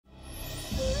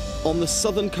On the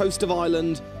southern coast of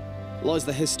Ireland lies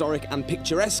the historic and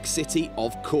picturesque city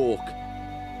of Cork,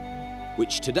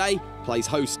 which today plays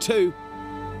host to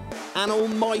an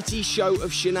almighty show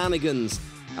of shenanigans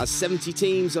as 70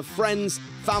 teams of friends,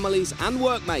 families and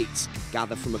workmates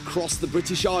gather from across the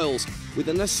British Isles with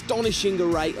an astonishing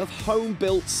array of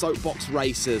home-built soapbox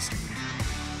races.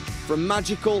 From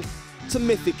magical to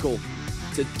mythical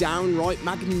to downright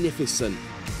magnificent.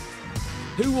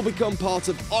 Who will become part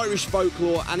of Irish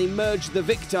folklore and emerge the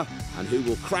victor, and who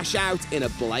will crash out in a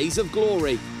blaze of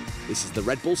glory? This is the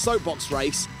Red Bull Soapbox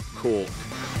Race, Cork.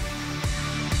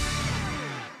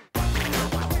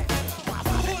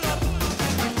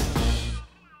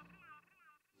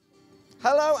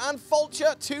 Hello and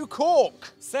Fulcher to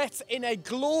Cork. Set in a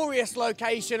glorious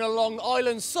location along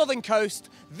Ireland's southern coast,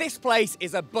 this place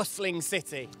is a bustling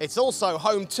city. It's also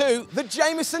home to the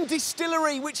Jameson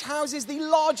Distillery, which houses the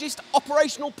largest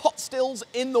operational pot stills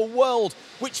in the world,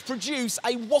 which produce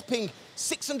a whopping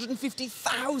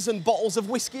 650,000 bottles of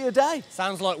whiskey a day.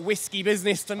 Sounds like whiskey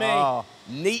business to me. Oh,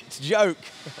 neat joke.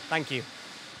 Thank you.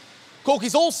 Cork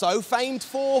is also famed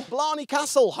for Blarney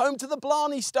Castle, home to the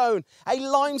Blarney Stone, a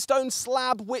limestone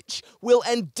slab which will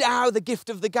endow the gift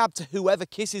of the gab to whoever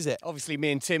kisses it. Obviously,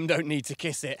 me and Tim don't need to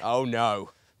kiss it. Oh, no.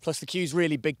 Plus, the queue's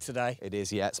really big today. It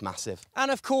is, yeah, it's massive.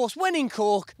 And of course, when in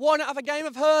Cork, why not have a game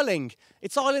of hurling?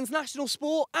 It's Ireland's national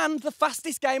sport and the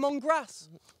fastest game on grass.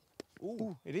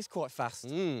 Ooh, it is quite fast.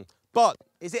 But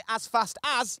is it as fast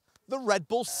as the Red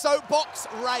Bull Soapbox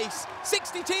Race?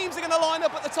 60 teams are going to line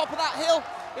up at the top of that hill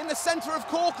in the centre of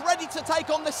Cork, ready to take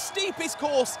on the steepest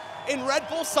course in Red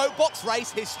Bull Soapbox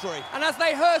Race history. And as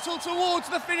they hurtle towards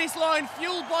the finish line,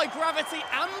 fuelled by gravity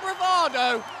and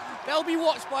bravado, they'll be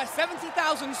watched by a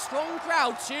 70,000 strong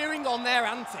crowd cheering on their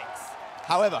antics.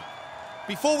 However,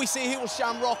 before we see who will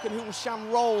shamrock and who will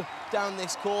shamroll down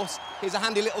this course, here's a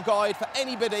handy little guide for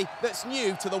anybody that's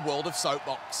new to the world of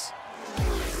soapbox.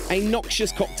 A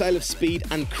noxious cocktail of speed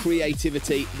and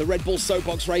creativity, the Red Bull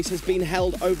Soapbox Race has been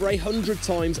held over 100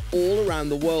 times all around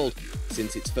the world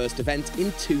since its first event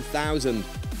in 2000.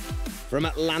 From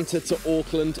Atlanta to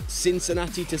Auckland,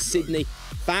 Cincinnati to Sydney,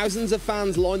 thousands of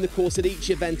fans line the course at each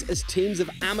event as teams of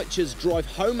amateurs drive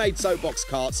homemade soapbox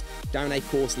carts down a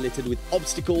course littered with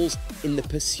obstacles in the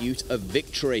pursuit of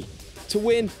victory. To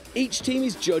win, each team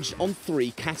is judged on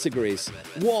 3 categories.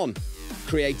 1.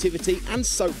 Creativity and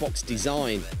soapbox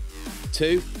design.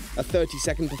 2. A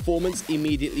 30-second performance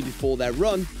immediately before their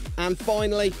run. And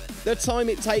finally, the time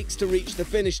it takes to reach the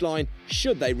finish line,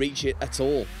 should they reach it at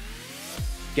all.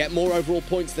 Get more overall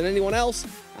points than anyone else,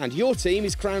 and your team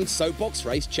is crowned Soapbox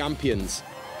Race champions.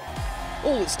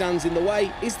 All that stands in the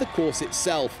way is the course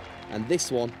itself, and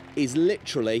this one is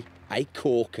literally a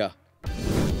corker.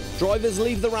 Drivers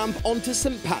leave the ramp onto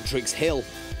St Patrick's Hill.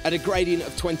 At a gradient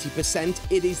of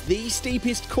 20%, it is the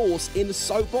steepest course in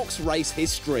Soapbox Race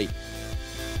history.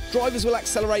 Drivers will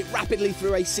accelerate rapidly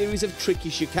through a series of tricky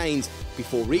chicanes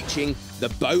before reaching the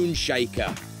Bone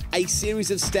Shaker, a series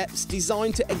of steps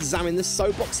designed to examine the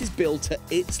soapbox's build to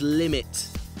its limit.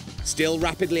 Still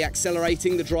rapidly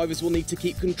accelerating, the drivers will need to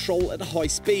keep control at high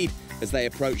speed as they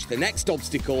approach the next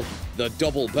obstacle, the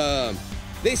double berm.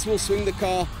 This will swing the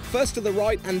car first to the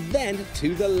right and then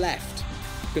to the left.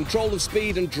 Control of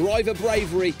speed and driver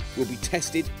bravery will be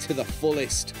tested to the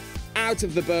fullest. Out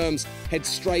of the berms, head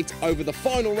straight over the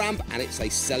final ramp, and it's a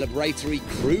celebratory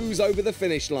cruise over the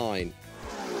finish line.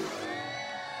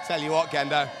 Tell you what,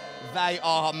 Gendo, they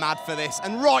are mad for this,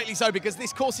 and rightly so, because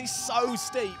this course is so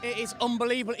steep. It is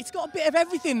unbelievable. It's got a bit of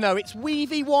everything, though. It's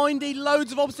weavy, windy,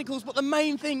 loads of obstacles, but the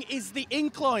main thing is the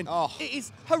incline. Oh. It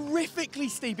is horrifically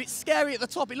steep. It's scary at the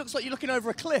top. It looks like you're looking over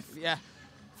a cliff. Yeah.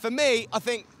 For me, I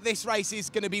think this race is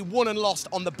going to be won and lost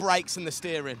on the brakes and the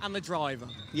steering. And the driver.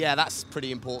 Yeah, that's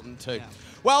pretty important too. Yeah.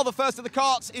 Well, the first of the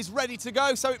carts is ready to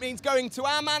go, so it means going to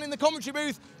our man in the commentary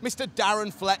booth, Mr.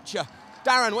 Darren Fletcher.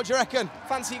 Darren, what do you reckon?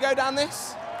 Fancy you go down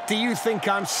this? Do you think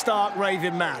I'm stark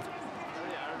raving mad?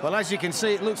 Well, as you can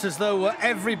see, it looks as though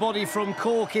everybody from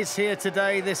Cork is here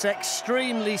today. This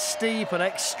extremely steep and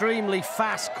extremely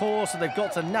fast course, and they've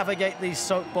got to navigate these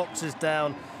soapboxes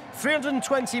down.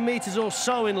 320 metres or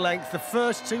so in length. The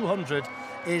first 200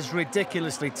 is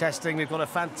ridiculously testing. We've got a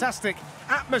fantastic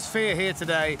atmosphere here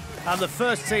today, and the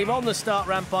first team on the start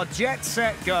ramp are Jet,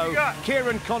 Set, Go.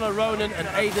 Kieran, Connor, Ronan and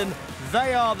Aidan,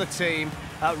 they are the team.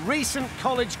 Recent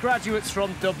college graduates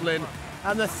from Dublin,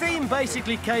 and the theme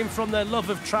basically came from their love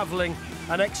of travelling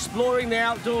and exploring the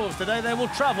outdoors. Today they will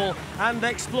travel and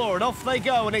explore, and off they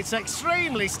go, and it's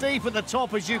extremely steep at the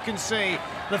top, as you can see.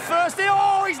 The first,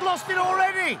 oh, he's lost it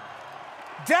already!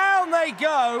 Down they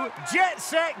go, Jet,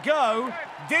 Set, Go.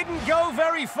 Didn't go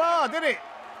very far, did it?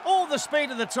 all the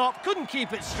speed at the top, couldn't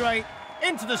keep it straight,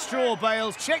 into the straw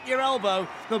bales, check your elbow.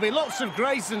 There'll be lots of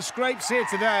grazes and scrapes here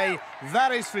today,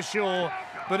 that is for sure.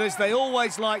 But as they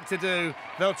always like to do,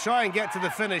 they'll try and get to the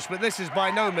finish, but this is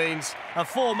by no means a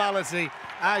formality,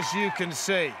 as you can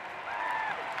see.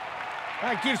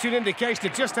 That gives you an indication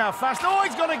of just how fast... Oh,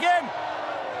 he's gone again!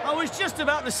 I was just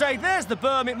about to say, there's the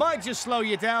berm, it might just slow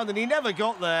you down, and he never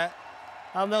got there.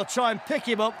 And they'll try and pick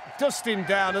him up, dust him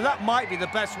down, and that might be the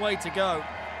best way to go.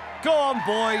 Go on,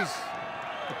 boys.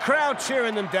 The crowd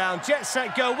cheering them down. Jet,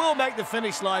 set, go. We'll make the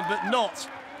finish line, but not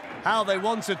how they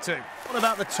wanted to. What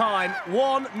about the time?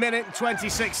 1 minute and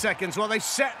 26 seconds. Well, they've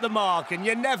set the mark, and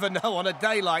you never know on a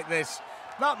day like this.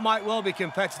 That might well be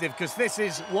competitive, because this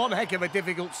is one heck of a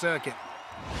difficult circuit.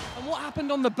 And what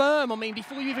happened on the berm? I mean,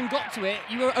 before you even got to it,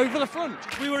 you were over the front.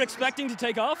 We were expecting to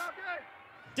take off.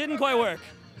 Didn't quite work.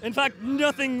 In fact,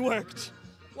 nothing worked.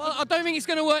 Well, I don't think it's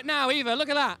going to work now either. Look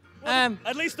at that. Well,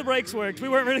 at least the brakes worked. We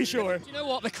weren't really sure. Do you know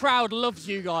what? The crowd loves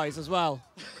you guys as well.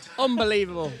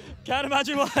 Unbelievable. Can't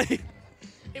imagine why.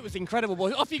 It was incredible,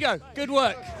 boys. Off you go. Good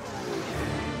work.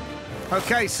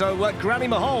 OK, so Granny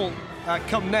Mahal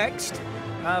come next.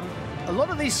 A lot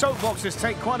of these soapboxes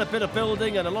take quite a bit of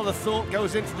building and a lot of thought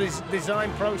goes into this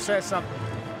design process. I'm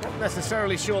not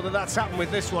necessarily sure that that's happened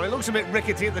with this one. It looks a bit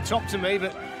rickety at the top to me,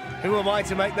 but who am I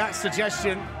to make that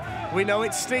suggestion? We know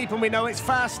it's steep and we know it's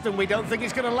fast and we don't think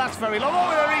it's going to last very long.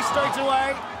 Oh, there he is straight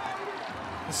away.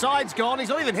 The side's gone. He's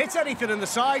not even hit anything and the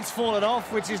side's fallen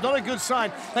off, which is not a good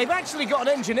sign. They've actually got an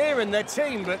engineer in their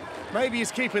team, but maybe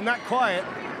he's keeping that quiet.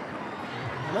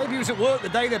 Maybe he was at work the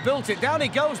day they built it. Down he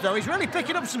goes, though. He's really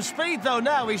picking up some speed, though,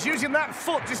 now. He's using that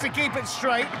foot just to keep it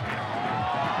straight.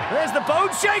 There's the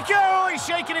bone shaker! Oh, he's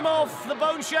shaking him off. The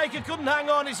bone shaker couldn't hang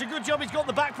on. It's a good job he's got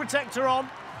the back protector on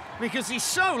because he's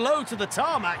so low to the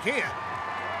tarmac here.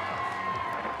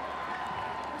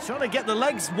 Trying to get the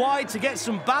legs wide to get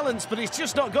some balance, but it's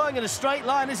just not going in a straight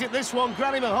line, is it, this one?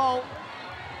 Granny Mahal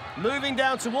moving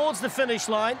down towards the finish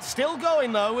line. Still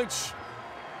going, though, which...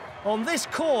 on this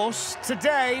course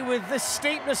today, with this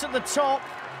steepness at the top,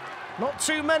 not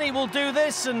too many will do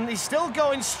this, and he's still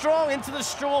going strong into the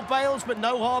straw bales, but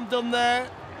no harm done there.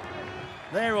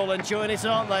 They're all enjoying it,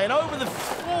 aren't they? And over the...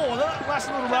 oh, that last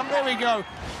little ramp, there we go.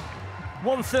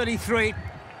 1:33.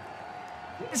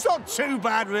 It's not too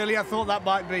bad, really. I thought that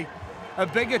might be a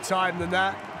bigger time than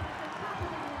that.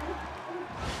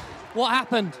 What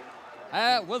happened?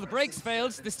 Well, the brakes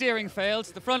failed, the steering failed,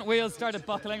 the front wheels started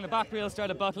buckling, the back wheels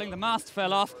started buckling, the mast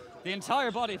fell off, the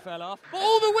entire body fell off. But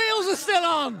all the wheels are still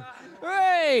on!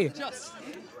 Hooray!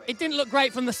 It didn't look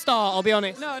great from the start, I'll be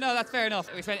honest. No, that's fair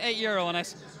enough. We spent €8 on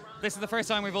it. This is the first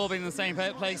time we've all been in the same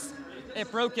place. It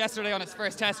broke yesterday on its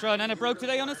first test run, and it broke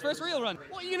today on its first real run.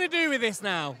 What are you going to do with this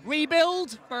now?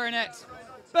 Rebuild? Burn it.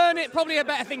 Burn it, probably a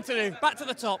better thing to do. Back to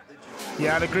the top.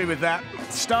 Yeah, I'd agree with that.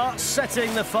 Start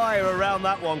setting the fire around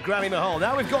that one, Granny Mahal.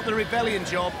 Now we've got the rebellion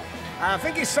job. I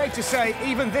think it's safe to say,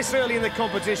 even this early in the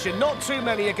competition, not too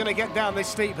many are going to get down this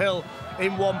steep hill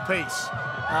in one piece.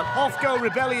 Off-go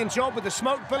rebellion job with the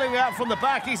smoke billowing out from the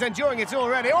back. He's enjoying it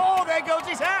already. Oh, there goes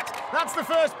his hat. That's the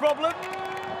first problem.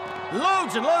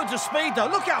 Loads and loads of speed, though.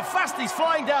 Look how fast he's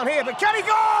flying down here. But can he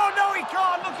go? Oh, no, he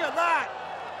can't. Look at that.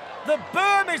 The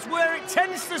berm is where it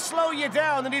tends to slow you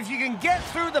down, and if you can get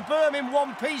through the berm in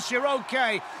one piece, you're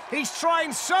OK. He's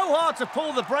trying so hard to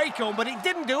pull the brake on, but it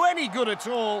didn't do any good at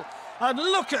all. And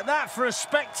look at that for a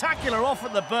spectacular off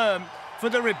at the berm for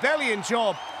the rebellion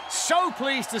job. So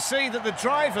pleased to see that the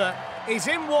driver is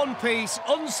in one piece,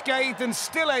 unscathed and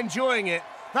still enjoying it.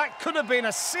 That could have been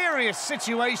a serious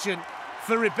situation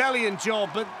for rebellion job,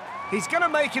 but he's going to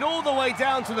make it all the way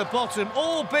down to the bottom,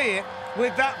 albeit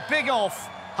with that big off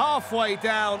halfway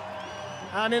down,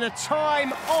 and in a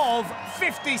time of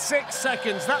 56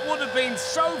 seconds. That would have been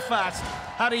so fast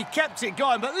had he kept it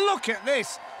going, but look at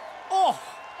this. Oh!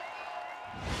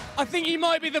 I think he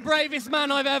might be the bravest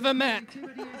man I've ever met.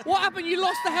 What happened? You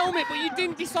lost the helmet, but you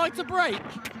didn't decide to brake?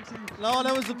 No,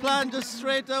 that was the plan, just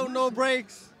straight out, no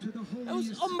brakes. It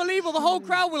was unbelievable. The whole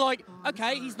crowd were like,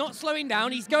 OK, he's not slowing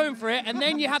down, he's going for it, and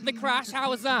then you had the crash. How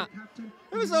was that?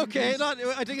 It was OK.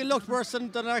 I think it looked worse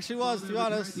than it actually was, to be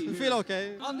honest. I feel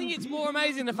OK. I think it's more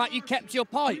amazing the fact you kept your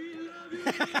pipe.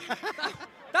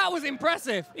 That was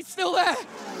impressive. It's still there.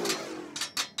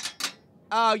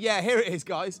 Oh, yeah, here it is,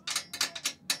 guys.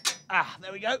 Ah,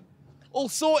 there we go. All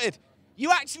sorted.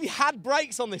 You actually had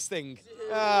brakes on this thing.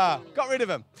 Got rid of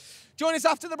them. Join us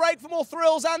after the break for more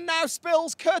thrills and now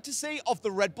spills, courtesy of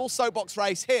the Red Bull Soapbox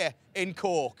race here in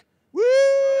Cork. Woo!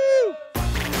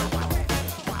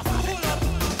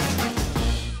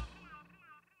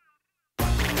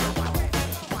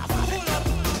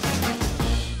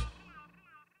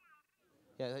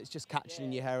 Yeah, it's just catching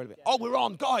in your hair a little bit. Oh, we're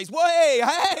on, guys. Hey,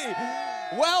 hey!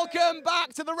 Welcome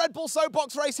back to the Red Bull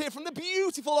Soapbox race here from the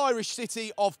beautiful Irish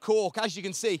city of Cork. As you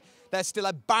can see, there's still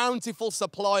a bountiful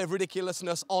supply of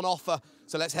ridiculousness on offer.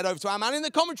 So let's head over to our man in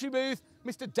the commentary booth,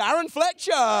 Mr. Darren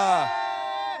Fletcher.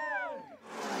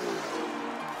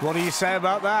 What do you say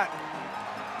about that?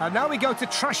 And now we go to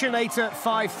Trashinator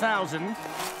 5000.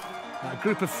 A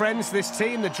group of friends, this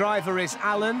team. The driver is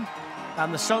Alan.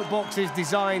 And the soapbox is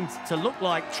designed to look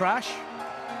like trash.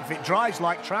 If it drives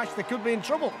like trash, they could be in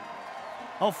trouble.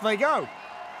 Off they go.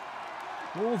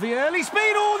 Oh, the early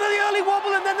speed, oh, the early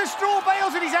wobble, and then the straw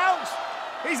bails, and he's out.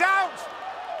 He's out.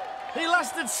 He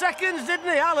lasted seconds,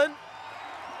 didn't he, Alan?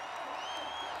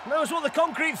 Knows what the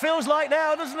concrete feels like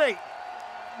now, doesn't he?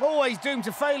 Always doomed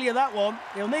to failure, that one.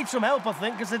 He'll need some help, I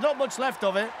think, because there's not much left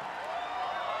of it.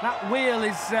 That wheel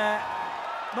is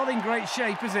not in great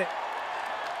shape, is it?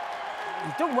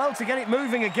 He's done well to get it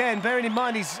moving again, bearing in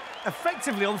mind he's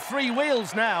effectively on 3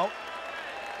 wheels now.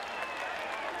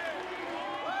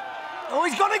 Oh,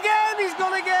 he's gone again, he's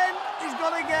gone again, he's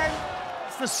gone again.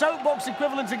 It's the soapbox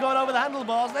equivalent to going over the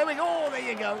handlebars. There we go, oh, there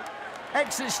you go.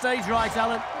 Exit stage right,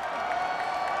 Alan.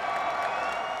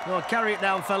 Oh, carry it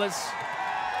down, fellas.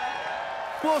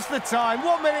 What's the time?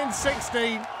 1 minute and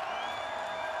 16.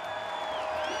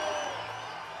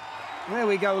 There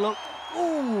we go, look.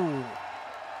 Ooh.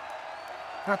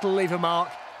 That'll leave a mark.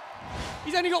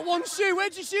 He's only got one shoe.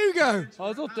 Where'd your shoe go? I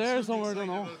was up there somewhere, I don't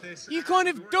know. You kind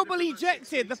of double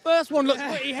ejected. The first one looked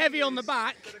pretty heavy on the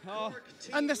back,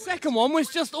 and the second one was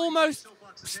just almost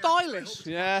stylish.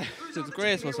 Yeah, it's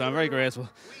graceful, so I'm very graceful.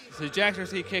 The ejector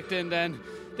seat kicked in then.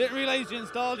 Didn't realise you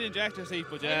installed the ejector seat,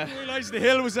 but yeah. I didn't realise the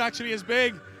hill was actually as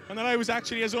big and that I was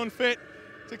actually as unfit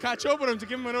to catch up with him to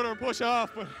give him another push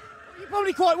off. But You're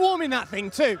probably quite warm in that thing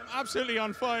too. absolutely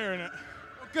on fire in it.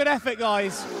 Good effort,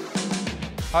 guys.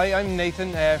 Hi, I'm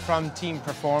Nathan from Team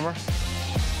Performer.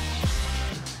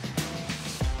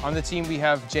 On the team we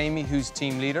have Jamie, who's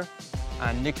team leader,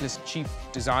 and Nicholas, chief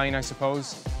design, I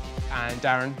suppose, and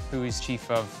Darren, who is chief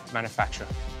of manufacture.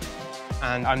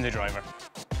 And I'm the driver.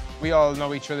 We all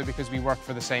know each other because we work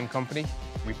for the same company.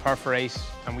 We perforate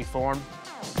and we form.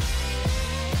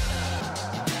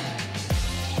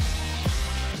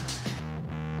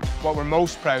 What we're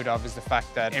most proud of is the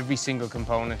fact that every single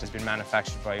component has been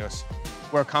manufactured by us.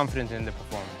 We're confident in the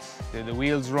performance. The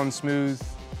wheels run smooth,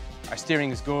 our steering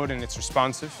is good and it's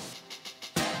responsive.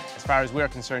 As far as we're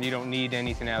concerned, you don't need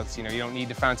anything else. You know, you don't need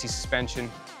the fancy suspension.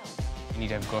 You need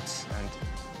to have guts, and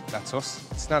that's us.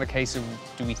 It's not a case of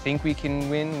do we think we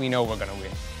can win? We know we're going to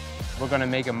win. We're going to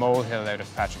make a molehill out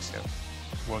of Patrick's Hill.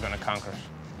 We're going to conquer it.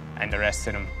 And the rest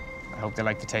of them, I hope they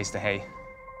like to taste the hay.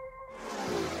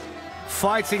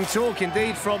 Fighting talk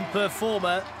indeed from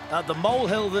Performer. The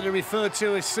molehill that he referred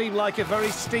to has seemed like a very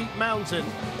steep mountain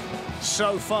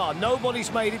so far.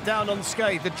 Nobody's made it down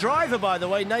unscathed. The driver, by the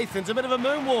way, Nathan's a bit of a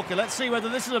moonwalker. Let's see whether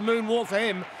this is a moonwalk for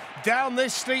him. Down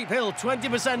this steep hill,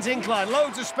 20% incline,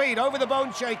 loads of speed over the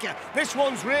bone shaker. This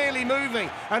one's really moving,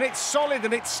 and it's solid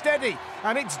and it's steady,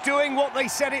 and it's doing what they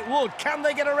said it would. Can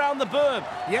they get around the berm?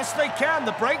 Yes, they can.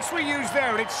 The brakes were used there,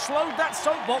 and it slowed that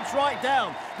soapbox right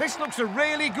down. This looks a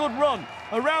really good run.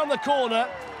 Around the corner,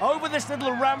 over this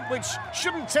little ramp, which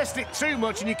shouldn't test it too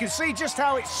much, and you can see just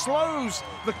how it slows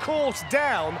the course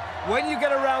down when you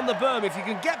get around the berm. If you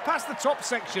can get past the top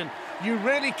section, you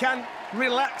really can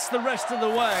relax the rest of the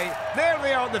way. There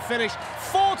they are at the finish,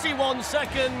 41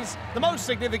 seconds. The most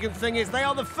significant thing is they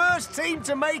are the first team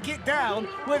to make it down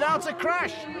without a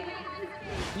crash.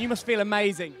 You must feel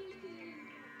amazing.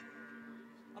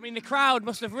 I mean, the crowd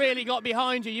must have really got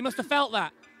behind you. You must have felt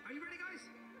that. Are you ready, guys?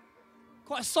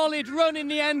 Quite a solid run in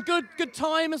the end. Good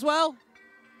time as well.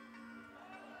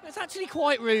 It's actually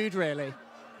quite rude, really.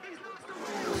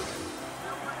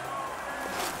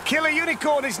 Killer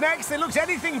Unicorn is next. It looks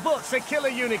anything but a killer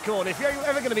unicorn. If you're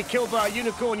ever going to be killed by a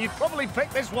unicorn, you'd probably pick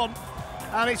this one.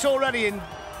 And it's already in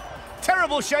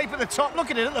terrible shape at the top.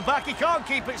 Look at it at the back. He can't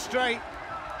keep it straight.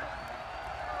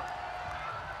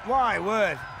 My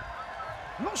word.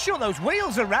 I'm not sure those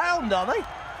wheels are round, are they?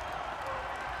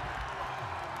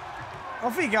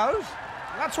 Off he goes.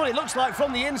 That's what it looks like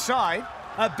from the inside.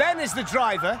 Ben is the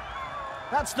driver.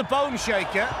 That's the bone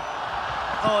shaker.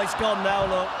 Oh, it's gone now,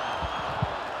 look.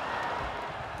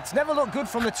 It's never looked good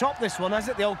from the top, this one, has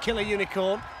it? The old killer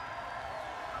unicorn.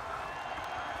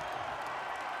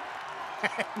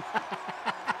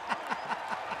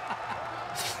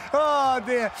 Oh,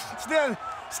 dear.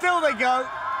 Still they go.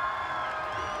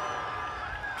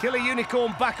 Killer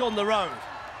unicorn back on the road.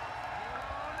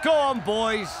 Go on,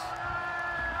 boys.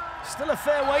 Still a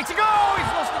fair way to go. Oh, he's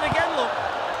lost it again, look.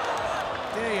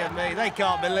 Dear me, they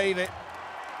can't believe it.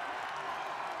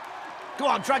 Go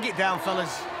on, drag it down,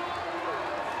 fellas.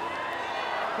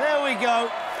 There we go.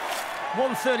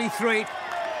 133.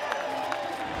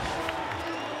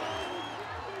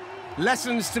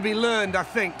 Lessons to be learned, I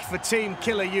think, for Team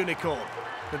Killer Unicorn.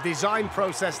 The design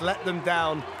process let them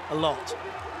down a lot.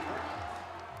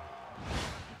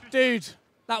 Dude,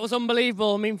 that was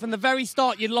unbelievable. I mean, from the very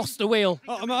start, you lost the wheel.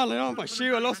 Oh, man, I lost my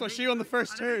shoe. I lost my shoe on the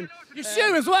first turn. Your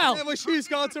shoe as well? Yeah, my shoe's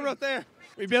gone to right there.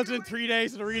 We built it in 3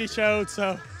 days and it really showed,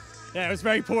 so yeah, it was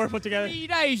very poor put together. 3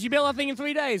 days? You built that thing in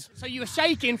 3 days? So you were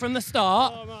shaking from the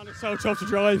start? Oh man, it's so tough to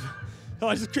drive.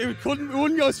 It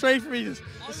wouldn't go straight for me. The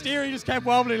steering just kept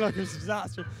wobbling like it was a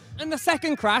disaster. And the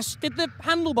second crash, did the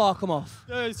handlebar come off?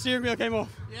 The steering wheel came off.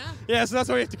 Yeah? Yeah, so that's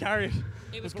why we have to carry it.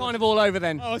 It was kind of all over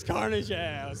then? Oh, it was carnage,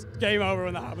 yeah. It was game over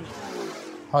when that happened.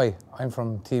 Hi, I'm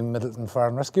from Team Middleton Fire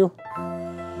and Rescue.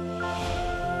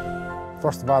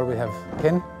 First of all, we have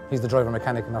Ken. He's the driver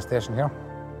mechanic in our station here.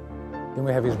 Then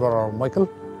we have his brother, Michael.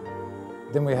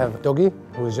 Then we have Dougie,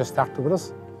 who is just started with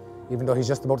us, even though he's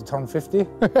just about to turn 50.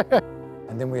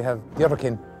 And then we have the other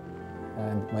Ken,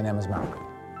 and my name is Mark.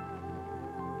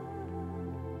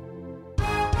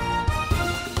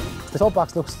 The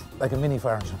soapbox looks like a mini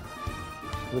fire engine.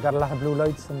 We got a lot of blue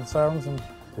lights and sirens, and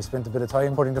we spent a bit of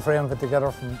time putting the frame of it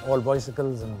together from old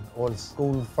bicycles and old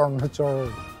school furniture,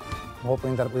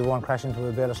 hoping that we won't crash into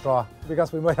a bale of straw,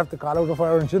 because we might have to call out a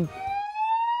fire engine.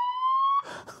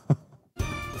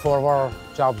 4 of our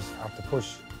jobs are to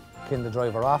push Ken the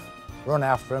driver off, run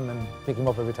after him and pick him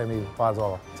up every time he falls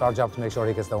over. It's our job to make sure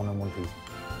he gets down in one piece.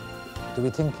 Do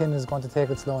we think Ken is going to take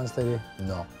it slow and steady?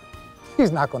 No,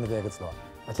 he's not going to take it slow.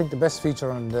 I think the best feature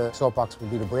on the soapbox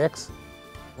would be the brakes.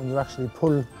 When you actually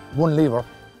pull one lever,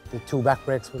 the 2 back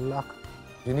brakes will lock.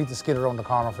 You need to skid around the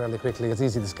corner fairly quickly. It's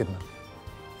easy to skid in it.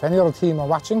 If any other team are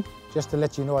watching, just to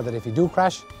let you know that if you do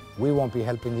crash, we won't be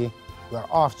helping you. We're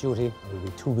off duty and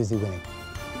we'll be too busy winning.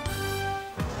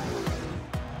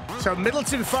 So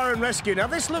Middleton Fire and Rescue. Now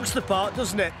this looks the part,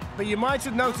 doesn't it? But you might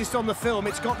have noticed on the film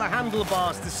it's got the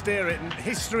handlebars to steer it, and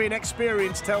history and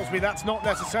experience tells me that's not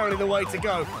necessarily the way to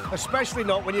go, especially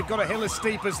not when you've got a hill as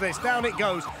steep as this. Down it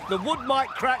goes. The wood might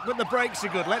crack, but the brakes are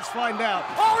good. Let's find out.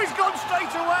 Oh, he's gone straight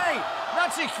away.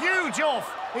 That's a huge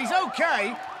off. He's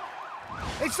okay.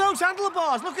 It's those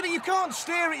handlebars. Look at it. You can't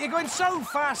steer it. You're going so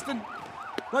fast, and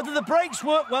whether the brakes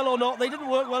work well or not, they didn't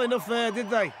work well enough there,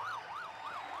 did they?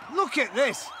 Look at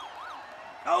this.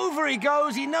 Over he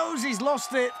goes, he knows he's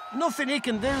lost it. Nothing he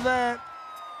can do there.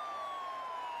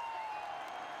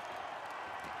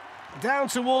 Down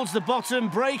towards the bottom,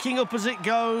 breaking up as it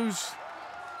goes.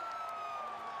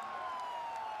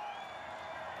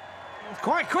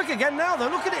 Quite quick again now, though.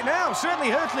 Look at it now. Certainly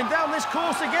hurtling down this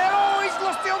course again. Oh, he's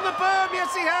lost it on the berm.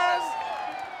 Yes, he has.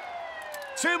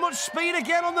 Too much speed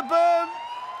again on the berm.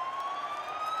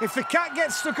 If the cat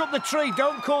gets stuck up the tree,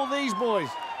 don't call these boys.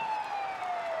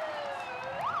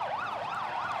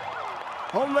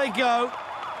 On they go,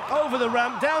 over the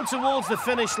ramp, down towards the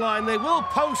finish line. They will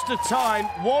post a time,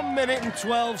 1 minute and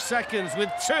 12 seconds with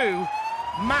 2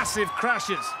 massive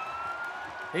crashes.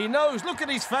 He knows, look at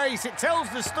his face, it tells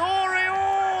the story.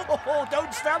 Oh,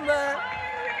 don't stand there.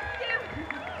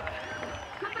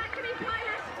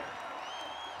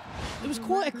 It was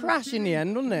quite a crash in the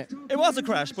end, wasn't it? It was a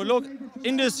crash, but look,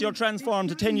 in this you're transformed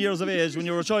to 10 years of age. When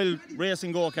you were a child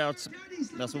racing go-karts,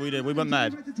 that's what we did, we went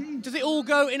mad. Does it all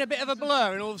go in a bit of a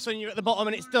blur and all of a sudden you're at the bottom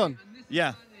and it's done?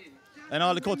 Yeah, and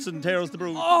all the cuts and tears, the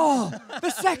bruise. Oh, the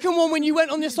second one when you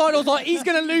went on the side, I was like, he's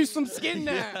going to lose some skin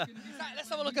there. Yeah. Let's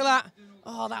have a look at that.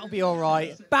 Oh, that'll be all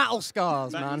right. Battle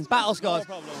scars, man, battle scars.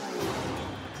 No problem.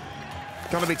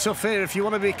 Going to be tough here if you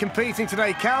want to be competing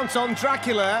today. Count on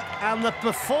Dracula, and the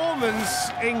performance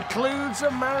includes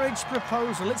a marriage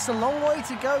proposal. It's a long way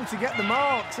to go to get the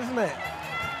marks, isn't it?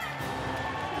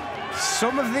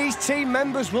 Some of these team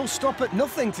members will stop at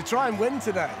nothing to try and win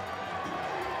today.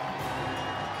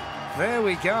 There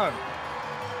we go.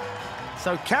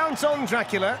 So count on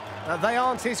Dracula. They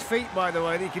aren't his feet, by the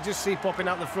way, that you can just see popping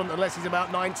out the front unless he's about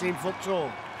 19 foot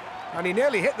tall. And he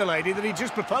nearly hit the lady that he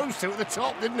just proposed to at the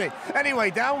top, didn't he? Anyway,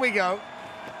 down we go.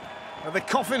 And the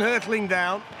coffin hurtling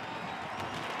down.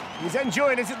 He's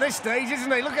enjoying it at this stage, isn't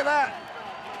he? Look at that.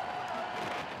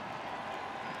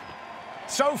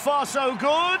 So far, so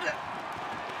good.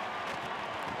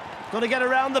 Got to get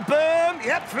around the berm.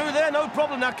 Yep, through there, no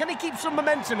problem. Now, can he keep some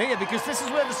momentum here? Because this is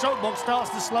where the soapbox starts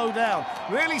to slow down.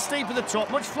 Really steep at the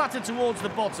top, much flatter towards the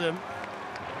bottom.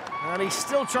 And he's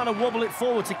still trying to wobble it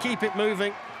forward to keep it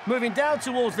moving. Moving down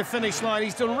towards the finish line.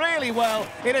 He's done really well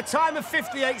in a time of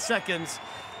 58 seconds.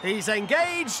 He's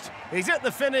engaged, he's at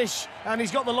the finish, and he's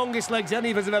got the longest legs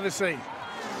any of us have ever seen.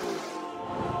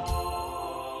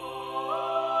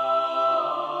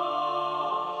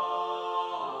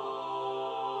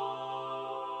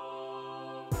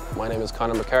 My name is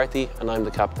Conor McCarthy and I'm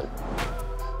the captain.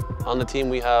 On the team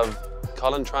we have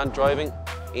Colin Trant driving,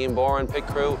 Ian Boran pit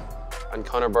crew and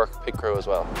Conor Burke pit crew as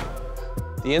well.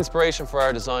 The inspiration for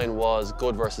our design was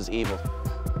good versus evil.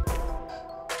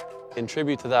 In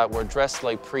tribute to that, we're dressed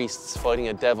like priests fighting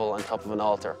a devil on top of an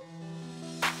altar.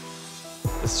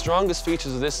 The strongest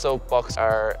features of this soapbox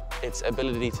are its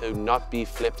ability to not be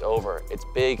flipped over. It's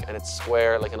big and it's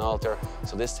square like an altar,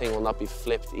 so this thing will not be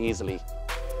flipped easily.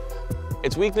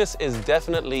 Its weakness is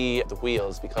definitely the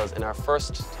wheels, because in our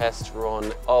first test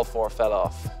run, all 4 fell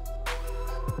off.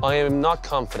 I am not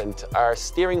confident. Our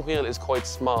steering wheel is quite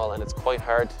small and it's quite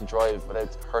hard to drive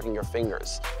without hurting your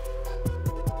fingers.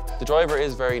 The driver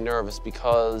is very nervous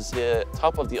because the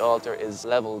top of the altar is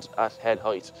levelled at head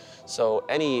height, so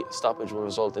any stoppage will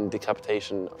result in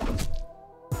decapitation.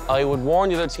 I would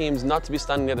warn the other teams not to be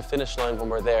standing near the finish line when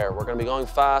we're there. We're going to be going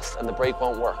fast and the brake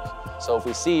won't work. So if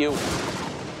we see you,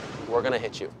 we're going to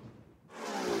hit you.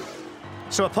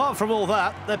 So apart from all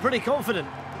that, they're pretty confident.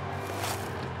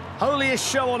 Holiest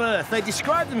show on earth. They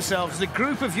describe themselves as a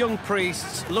group of young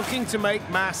priests looking to make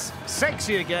mass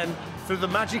sexy again through the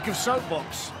magic of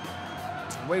soapbox.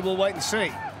 We will wait and see.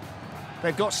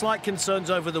 They've got slight concerns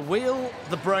over the wheel,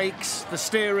 the brakes, the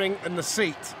steering and the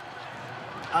seat.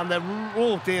 And they're,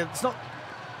 oh dear, it's not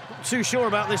too sure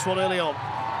about this one early on.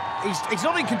 He's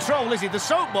not in control, is he? The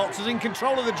soapbox is in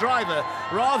control of the driver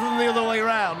rather than the other way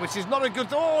around, which is not a good...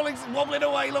 Oh, he's wobbling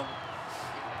away, look.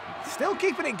 Still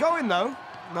keeping it going, though.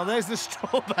 Now, there's the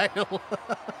straw bale.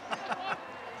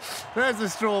 There's the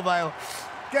straw bale.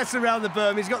 Gets around the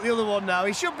berm. He's got the other one now.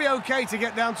 He should be OK to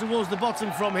get down towards the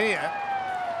bottom from here.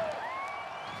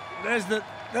 There's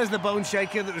the bone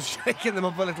shaker that was shaking them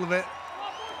up a little bit.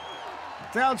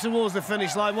 Down towards the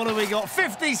finish line. What have we got?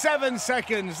 57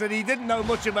 seconds, and he didn't know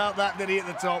much about that, did he, at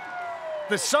the top?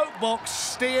 The soapbox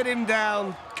steered him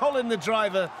down. Colin, the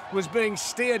driver, was being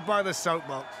steered by the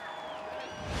soapbox.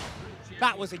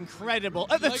 That was incredible.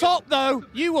 At the top, though,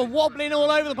 you were wobbling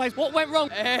all over the place. What went wrong?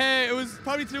 It was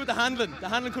probably to do with the handling. The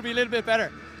handling could be a little bit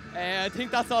better. I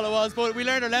think that's all it was, but we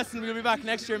learned our lesson. We'll be back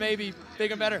next year, maybe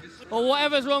big and better. Well,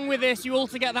 whatever's wrong with this, you all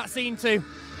to get that scene too.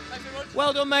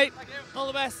 Well done, mate. All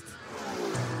the best.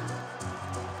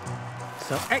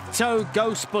 So Ecto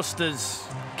Ghostbusters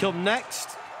come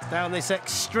next down this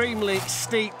extremely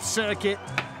steep circuit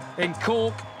in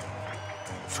Cork.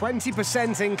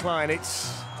 20% incline.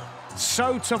 It's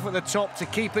so tough at the top to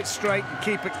keep it straight and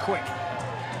keep it quick.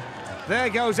 There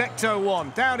goes Ecto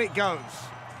 1. Down it goes.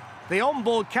 The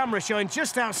onboard camera showing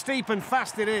just how steep and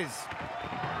fast it is.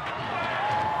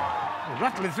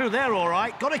 Rattling through there all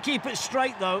right. Got to keep it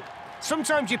straight, though.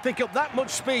 Sometimes you pick up that much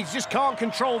speed, you just can't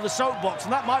control the soapbox,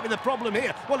 and that might be the problem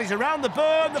here. Well, he's around the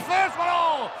berm. The first one,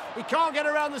 oh! He can't get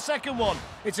around the second one.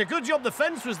 It's a good job the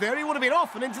fence was there. He would have been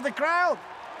off and into the crowd.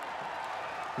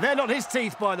 They're not his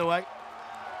teeth, by the way.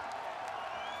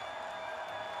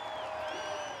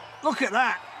 Look at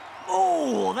that.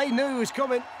 Oh, they knew he was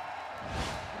coming.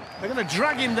 They're going to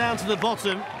drag him down to the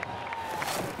bottom.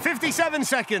 57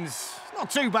 seconds.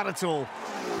 Not too bad at all.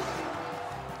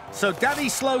 So Daddy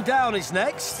Slow Down is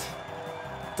next.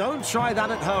 Don't try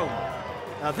that at home.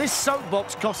 Now, this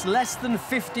soapbox costs less than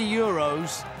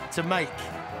 €50 to make.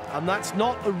 And that's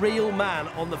not a real man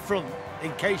on the front,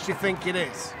 in case you think it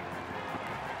is.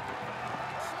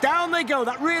 Down they go,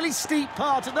 that really steep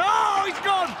part. Oh, he's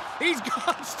gone! He's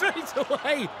gone straight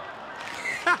away.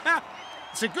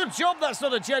 It's a good job that's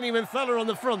not a genuine fella on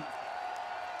the front.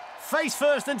 Face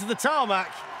first into the tarmac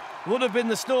would have been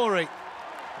the story.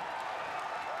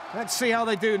 Let's see how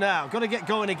they do now. Got to get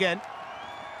going again.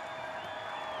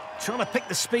 Trying to pick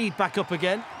the speed back up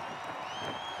again.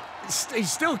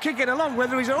 He's still kicking along,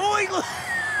 whether he's... Oh,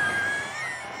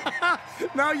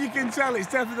 now you can tell it's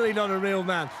definitely not a real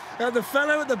man. The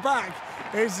fellow at the back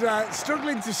is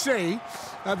struggling to see.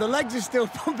 The legs are still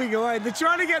pumping away. They're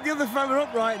trying to get the other fella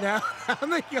up right now. Down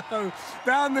they go,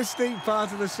 down the steep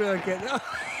part of the circuit.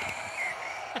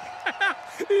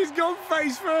 He's gone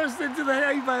face first into the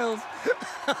hay bales.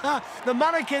 The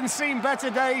mannequin's seen better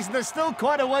days, and there's still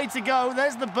quite a way to go.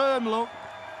 There's the berm, look.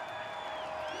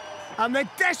 And they're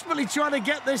desperately trying to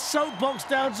get this soapbox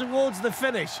down towards the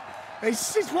finish.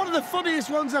 It's one of the funniest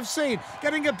ones I've seen.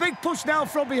 Getting a big push now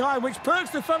from behind, which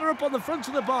perks the fella up on the front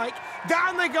of the bike.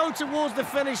 Down they go towards the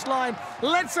finish line.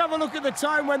 Let's have a look at the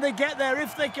time when they get there,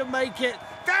 if they can make it.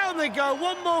 Down they go.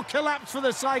 One more collapse for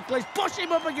the cyclist. Push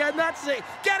him up again. That's it.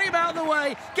 Get him out of the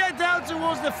way. Get down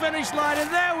towards the finish line,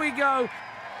 and there we go.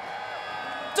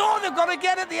 Oh, they've got to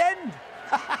get at the end.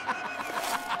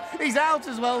 He's out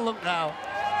as well, look now.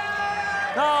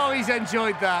 Oh, he's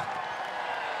enjoyed that.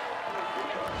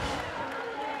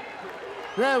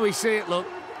 There we see it, look.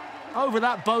 over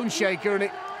that bone shaker, and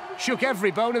it shook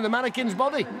every bone in the mannequin's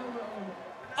body.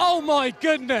 Oh my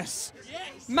goodness!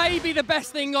 Yes. Maybe the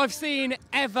best thing I've seen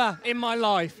ever in my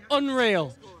life.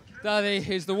 Unreal. Daddy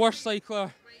is the worst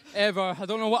cycler ever. I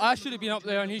don't know what, I should have been up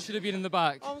there and he should have been in the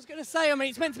back. I was going to say, I mean,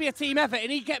 it's meant to be a team effort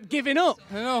and he kept giving up.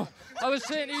 I know. I was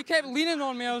saying, he kept leaning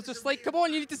on me. I was just like, come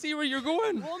on, you need to see where you're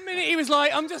going. 1 minute he was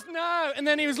like, I'm just no. And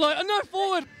then he was like, oh, no,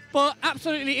 forward. But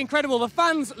absolutely incredible. The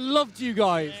fans loved you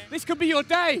guys. This could be your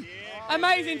day.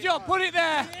 Amazing job. Put it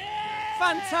there.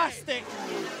 Fantastic.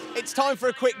 It's time for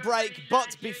a quick break,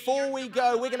 but before we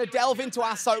go, we're going to delve into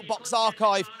our Soapbox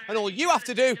archive, and all you have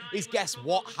to do is guess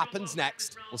what happens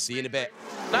next. We'll see you in a bit.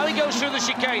 Now he goes through the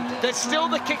chicane. There's still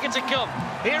the kicker to come.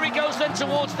 Here he goes then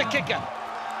towards the kicker.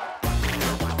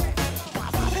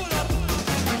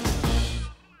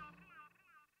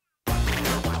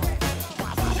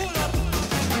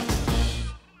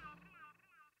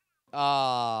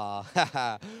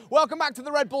 Welcome back to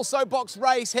the Red Bull Soapbox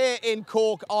race here in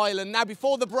Cork, Ireland. Now,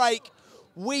 before the break,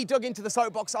 we dug into the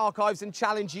Soapbox archives and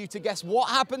challenged you to guess what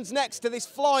happens next to this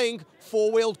flying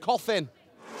four-wheeled coffin.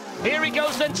 Here he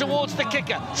goes then towards the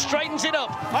kicker, straightens it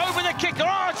up, over the kicker.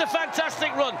 Oh, it's a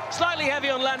fantastic run, slightly heavy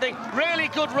on landing, really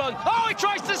good run. Oh, he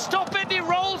tries to stop it, he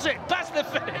rolls it past the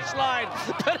finish line,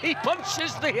 but he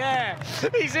punches the air.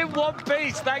 He's in one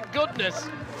piece, thank goodness.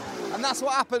 And that's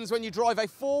what happens when you drive a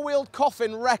four-wheeled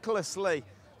coffin recklessly.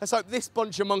 Let's hope this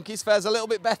bunch of monkeys fares a little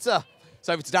bit better. It's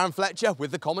over to Darren Fletcher with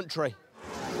the commentary.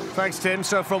 Thanks, Tim.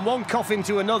 So from one coffin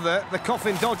to another, the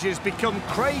coffin dodgers become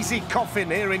crazy coffin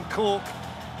here in Cork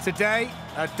today.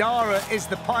 Dara is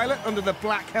the pilot under the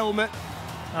black helmet,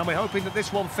 and we're hoping that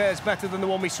this one fares better than the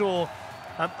one we saw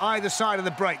on either side of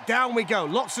the break. Down we go,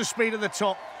 lots of speed at the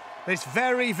top. This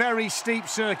very, very steep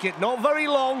circuit, not very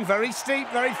long, very steep,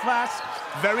 very fast,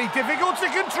 very difficult to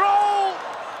control,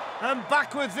 and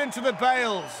backwards into the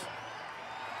bales.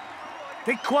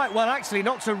 Did quite well, actually,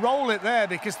 not to roll it there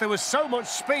because there was so much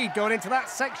speed going into that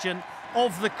section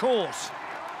of the course.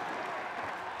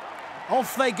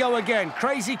 Off they go again.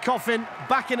 Crazy coffin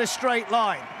back in a straight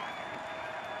line.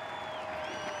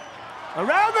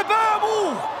 Around the berm.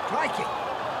 Ooh, crikey.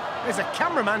 There's a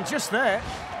cameraman just there.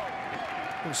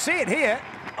 We'll see it here.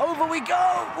 Over we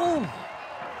go. Ooh.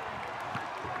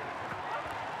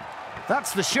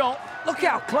 That's the shot. Look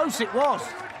how close it was.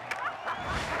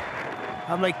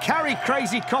 And they carry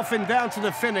Crazy Coffin down to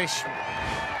the finish.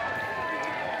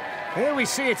 Here we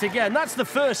see it again. That's the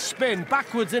first spin,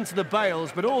 backwards into the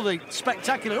bales, but all the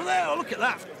spectacular... Oh, look at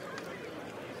that.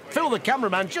 Phil, the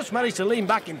cameraman, just managed to lean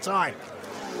back in time.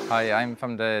 Hi, I'm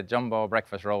from the Jumbo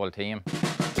Breakfast Roll team.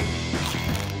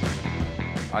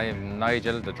 I have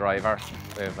Nigel, the driver.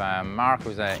 We have Mark,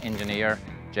 who's an engineer.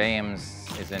 James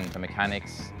is into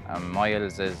mechanics.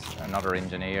 Miles is another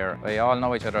engineer. We all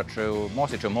know each other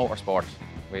mostly through motorsport.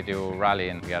 We do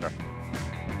rallying together.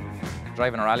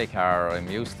 Driving a rally car, I'm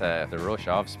used to the rush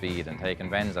of speed and taking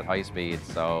bends at high speed,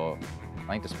 so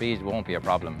I think the speed won't be a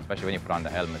problem, especially when you put on the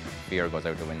helmet, fear goes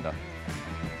out the window.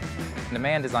 The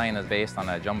main design is based on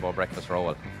a Jumbo Breakfast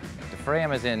Roll. The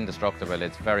frame is indestructible,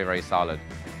 it's very, very solid.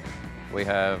 We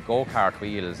have go-kart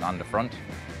wheels on the front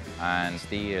and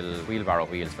steel wheelbarrow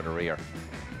wheels for the rear.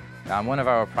 And one of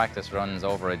our practice runs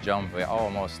over a jump, we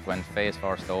almost went face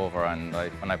first over, and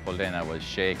when I pulled in, I was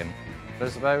shaking.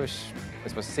 There's about, I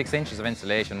suppose, 6 inches of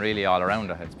insulation really all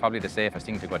around it. It's probably the safest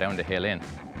thing to go down the hill in.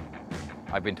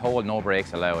 I've been told no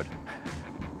brakes allowed.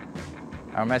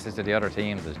 Our message to the other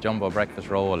teams is Jumbo Breakfast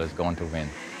Roll is going to win.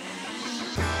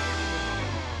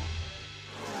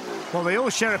 Well, they all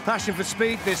share a passion for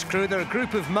speed, this crew. They're a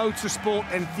group of motorsport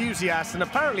enthusiasts, and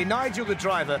apparently Nigel, the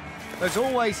driver, has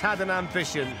always had an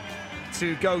ambition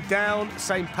to go down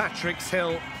St. Patrick's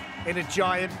Hill in a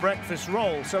giant breakfast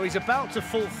roll. So he's about to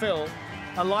fulfill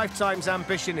a lifetime's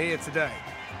ambition here today.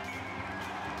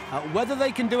 Whether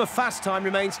they can do a fast time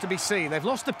remains to be seen. They've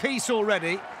lost a piece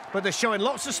already, but they're showing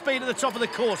lots of speed at the top of the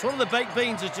course. One of the baked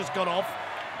beans has just gone off,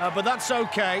 but that's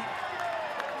okay.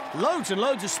 Loads and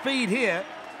loads of speed here.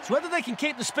 So whether they can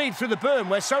keep the speed through the berm,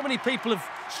 where so many people have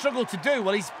struggled to do,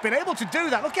 well, he's been able to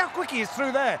do that. Look how quick he is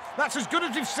through there. That's as good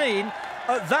as we've seen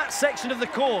at that section of the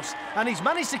course. And he's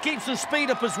managed to keep some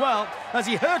speed up as well. As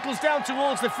he hurtles down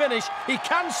towards the finish, he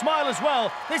can smile as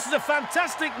well. This is a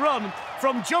fantastic run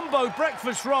from Jumbo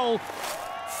Breakfast Roll.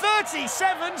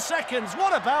 37 seconds,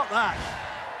 what about that?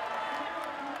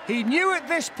 He knew at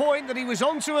this point that he was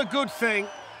onto a good thing.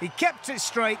 He kept it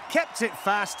straight, kept it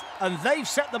fast, and they've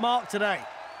set the mark today.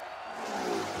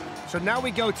 So now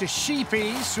we go to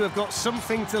Sheepies, who have got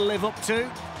something to live up to.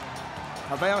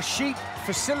 They are sheep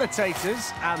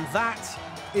facilitators, and that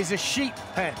is a sheep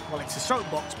pen. Well, it's a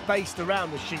soapbox based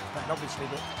around the sheep pen, obviously,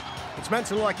 but It's meant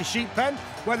to look like a sheep pen.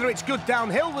 Whether it's good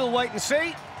downhill, we'll wait and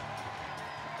see.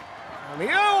 And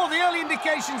the early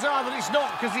indications are that it's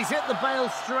not, because he's hit the bail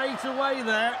straight away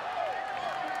there.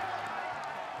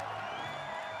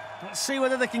 Let's see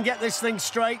whether they can get this thing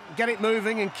straight, get it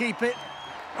moving and keep it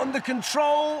under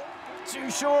control.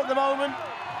 Too short at the moment.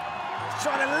 He's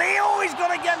trying to lean. Oh, he's got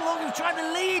to get long. He's trying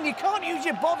to lean. You can't use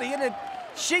your body in a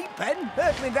sheep pen,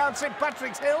 hurtling down St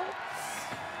Patrick's Hill.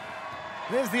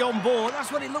 There's the on-board.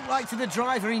 That's what it looked like to the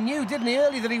driver. He knew, didn't he,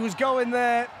 early that he was going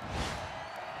there.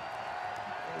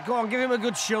 Go on, give him a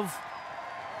good shove.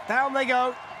 Down they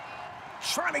go.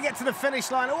 Trying to get to the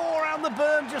finish line. Oh, around the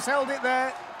berm, just held it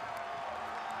there.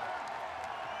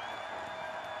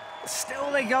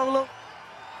 Still they go, look,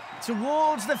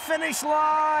 towards the finish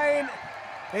line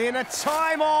in a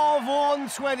time of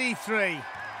 1:23.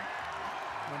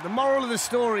 The moral of the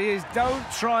story is don't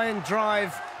try and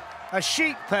drive a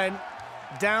sheep pen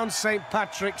down St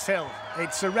Patrick's Hill.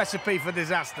 It's a recipe for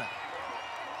disaster.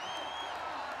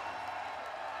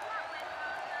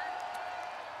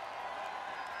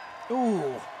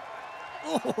 Ooh.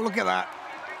 Oh, look at that.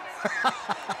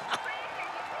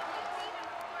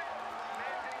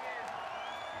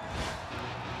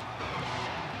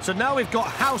 So now we've got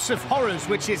House of Horrors,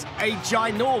 which is a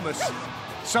ginormous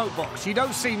soapbox. You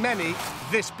don't see many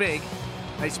this big.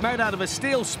 It's made out of a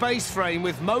steel space frame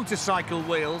with motorcycle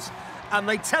wheels, and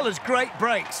they tell us great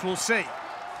brakes, we'll see.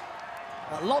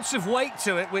 Lots of weight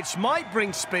to it, which might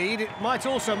bring speed. It might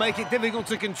also make it difficult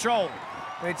to control.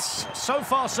 It's so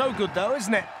far so good, though,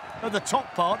 isn't it? At the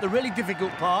top part, the really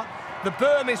difficult part. The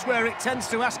berm is where it tends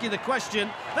to ask you the question.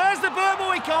 There's the berm,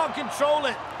 but we can't control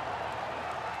it.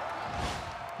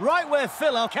 Right where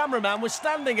Phil, our cameraman, was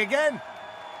standing again.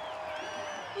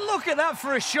 Look at that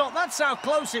for a shot. That's how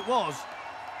close it was.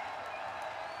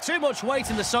 Too much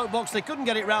weight in the soapbox. They couldn't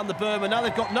get it round the berm, and now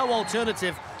they've got no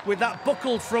alternative with that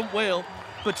buckled front wheel.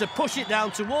 But to push it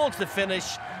down towards the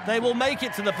finish, they will make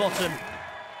it to the bottom.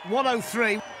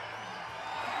 1:03.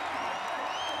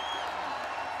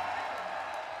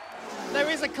 There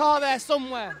is a car there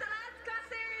somewhere.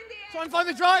 Try and find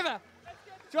the driver.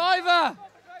 Driver!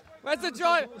 Where's the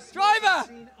driver?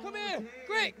 Driver! Come here,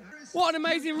 quick! What an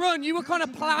amazing run. You were kind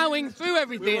of ploughing through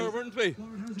everything. We were, weren't we?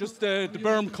 Just the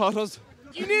berm caught us.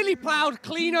 You nearly ploughed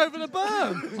clean over the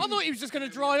berm. I thought he was just going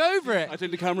to drive over it. I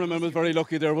think the cameraman was very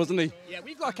lucky there, wasn't he? Yeah,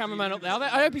 we've got a cameraman up there.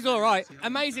 I hope he's all right.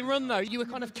 Amazing run, though. You were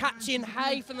kind of catching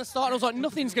hay from the start. And I was like,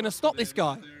 nothing's going to stop this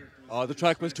guy. Oh, the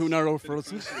track was too narrow for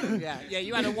us. Yeah,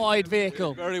 you had a wide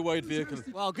vehicle. Very wide vehicle.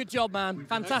 Well, good job, man.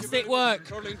 Fantastic work.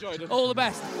 Totally enjoyed it. All the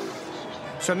best.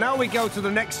 So now we go to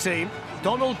the next team,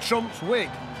 Donald Trump's wig.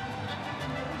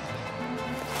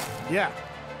 Yeah.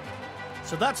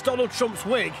 So that's Donald Trump's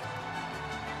wig.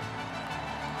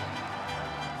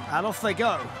 And off they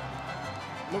go.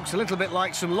 Looks a little bit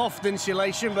like some loft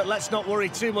insulation, but let's not worry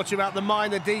too much about the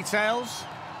minor details.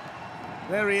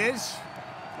 There he is,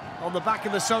 on the back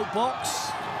of the soapbox.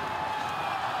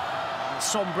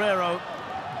 Sombrero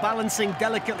balancing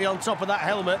delicately on top of that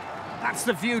helmet. That's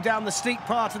the view down the steep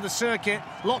part of the circuit.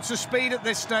 Lots of speed at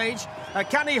this stage.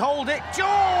 Can he hold it?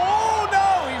 Oh,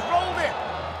 no, he's rolled it.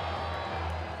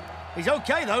 He's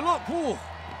okay, though, look. Ooh.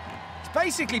 It's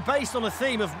basically based on a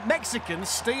theme of Mexicans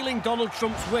stealing Donald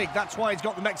Trump's wig. That's why he's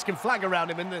got the Mexican flag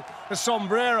around him and the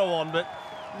sombrero on. But,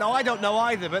 no, I don't know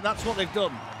either, but that's what they've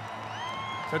done.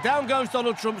 So down goes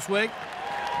Donald Trump's wig.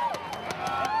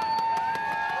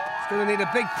 It's going to need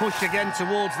a big push again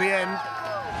towards the end.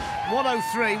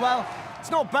 1:03, well,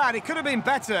 it's not bad. It could have been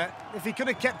better if he could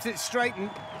have kept it straight and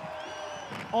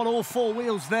on all four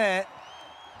wheels there.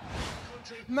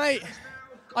 Mate,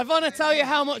 I want to tell you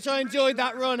how much I enjoyed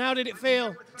that run. How did it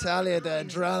feel? Tell you, the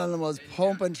adrenaline was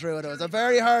pumping through it. It was a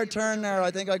very hard turn there.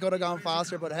 I think I could have gone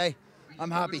faster, but hey,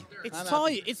 I'm happy. It's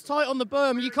tight. It's tight on the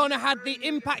berm. You kind of had the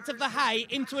impact of the hay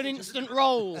into an instant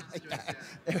roll.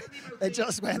 Yeah, it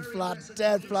just went flat,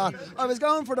 dead flat. I was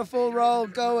going for the full roll,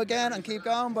 go again and keep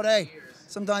going, but hey,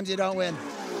 sometimes you don't win.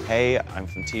 Hey, I'm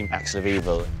from Team Axle of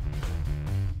Evil,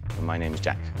 and my name is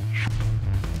Jack.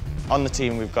 On the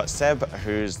team, we've got Seb,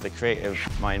 who's the creative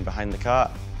mind behind the car.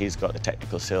 He's got the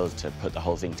technical skills to put the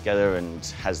whole thing together and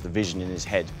has the vision in his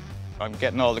head. I'm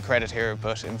getting all the credit here,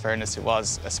 but in fairness, it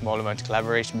was a small amount of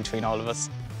collaboration between all of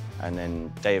us. And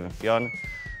then Dave and Fionn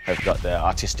have got the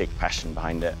artistic passion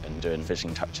behind it and doing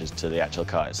finishing touches to the actual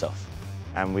car itself.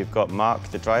 And we've got Mark,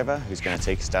 the driver, who's going to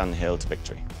take us down the hill to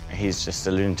victory. He's just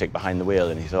a lunatic behind the wheel,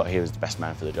 and he thought he was the best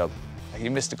man for the job. He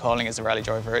missed a calling as a rally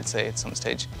driver, I'd say, at some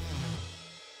stage.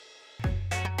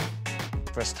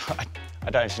 For a start, I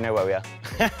don't actually know where we are.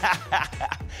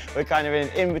 We're kind of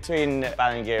in between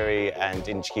Ballingeary and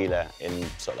Inchiquila in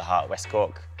sort of the heart of West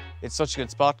Cork. It's such a good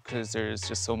spot because there's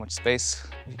just so much space.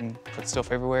 You can put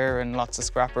stuff everywhere and lots of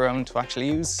scrap around to actually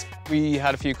use. We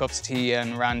had a few cups of tea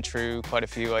and ran through quite a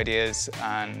few ideas,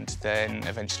 and then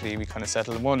eventually we kind of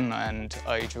settled on one and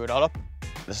I drew it all up.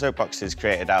 The soapbox is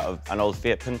created out of an old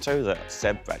Fiat Punto that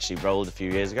Seb actually rolled a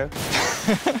few years ago.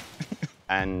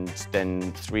 And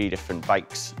then 3 different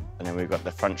bikes. And then we've got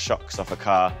the front shocks off a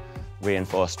car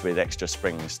reinforced with extra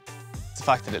springs. The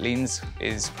fact that it leans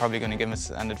is probably going to give us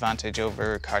an advantage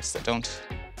over carts that don't.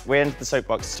 We entered the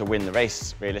soapbox to win the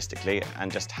race, realistically,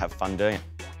 and just have fun doing it.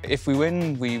 If we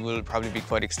win, we will probably be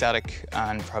quite ecstatic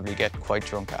and probably get quite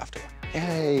drunk after.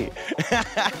 Yay!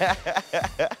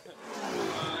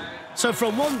 So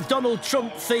from one Donald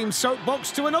Trump-themed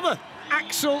soapbox to another,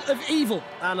 Axle of Evil.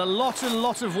 And a lot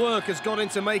of work has gone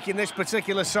into making this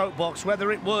particular soapbox.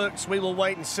 Whether it works, we will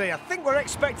wait and see. I think we're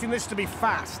expecting this to be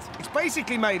fast. It's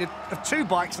basically made of 2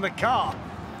 bikes and a car.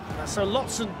 So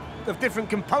lots of different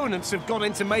components have gone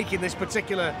into making this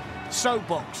particular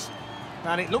soapbox.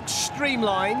 And it looks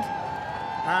streamlined,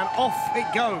 and off it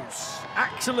goes.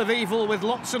 Axle of Evil with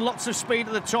lots and lots of speed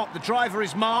at the top. The driver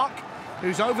is Mark,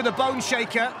 who's over the bone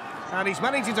shaker. And he's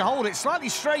managing to hold it. Slightly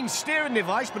strange steering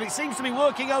device, but it seems to be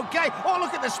working okay. Oh,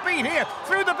 look at the speed here.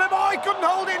 Through the berm. Oh, he couldn't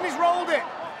hold it and he's rolled it.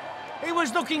 He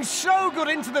was looking so good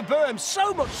into the berm.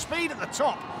 So much speed at the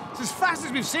top. It's as fast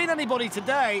as we've seen anybody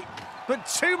today, but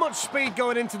too much speed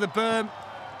going into the berm.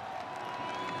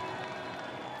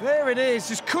 There it is.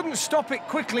 Just couldn't stop it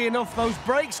quickly enough. Those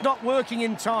brakes not working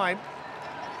in time.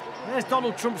 There's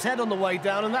Donald Trump's head on the way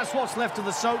down, and that's what's left of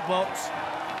the soapbox.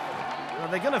 Now,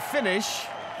 they're going to finish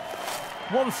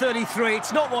 1:33.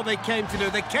 It's not what they came to do.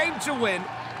 They came to win,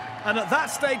 and at that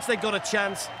stage they got a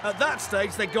chance. At that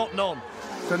stage they got none.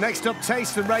 So next up,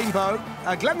 Taste the Rainbow.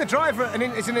 Glenn the driver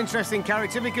is an interesting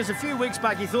character because a few weeks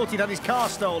back he thought he'd had his car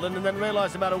stolen and then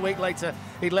realised about a week later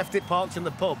he'd left it parked in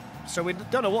the pub. So we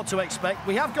don't know what to expect.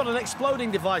 We have got an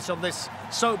exploding device on this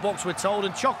soapbox, we're told,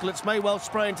 and chocolates may well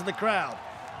spray into the crowd.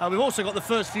 We've also got the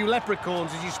first few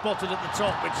leprechauns, as you spotted at the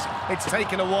top, which it's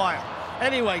taken a while.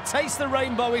 Anyway, Taste the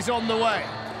Rainbow is on the way.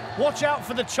 Watch out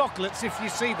for the chocolates if you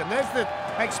see them. There's the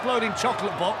exploding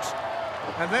chocolate box.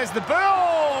 And there's the berm.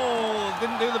 Oh,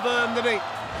 didn't do the berm, did he?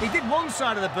 He did one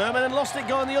side of the berm and then lost it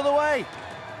going the other way.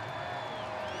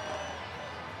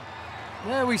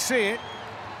 There we see it.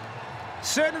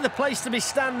 Certainly the place to be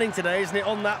standing today, isn't it,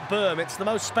 on that berm? It's the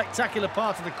most spectacular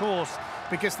part of the course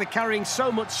because they're carrying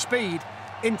so much speed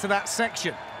into that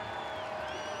section.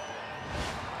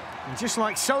 And just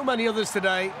like so many others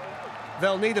today,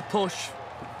 they'll need a push.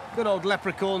 Good old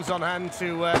leprechauns on hand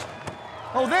to...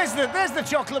 Oh, there's the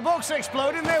chocolate box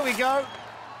exploding. There we go.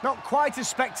 Not quite as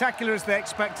spectacular as they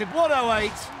expected.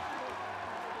 1:08.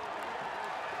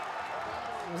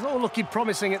 It's all looking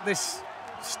promising at this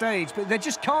stage, but they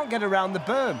just can't get around the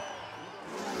berm.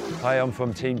 Hi, I'm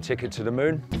from Team Ticket to the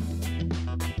Moon.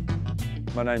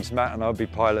 My name's Matt and I'll be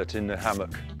piloting the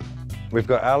hammock. We've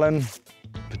got Alan,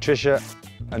 Patricia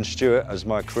and Stuart as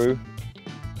my crew,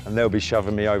 and they'll be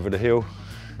shoving me over the hill.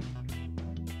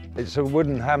 It's a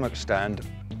wooden hammock stand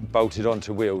bolted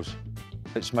onto wheels.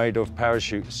 It's made of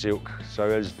parachute silk, so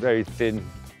it's very thin,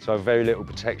 so very little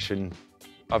protection.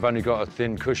 I've only got a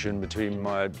thin cushion between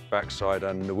my backside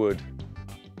and the wood.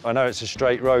 I know it's a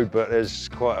straight road, but there's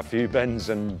quite a few bends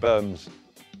and berms.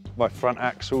 My front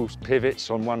axle pivots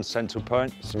on one central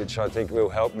point, which I think will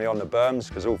help me on the berms,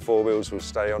 because all 4 wheels will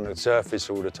stay on the surface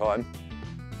all the time.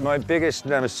 My biggest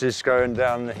nemesis going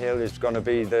down the hill is going to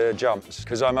be the jumps,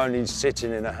 because I'm only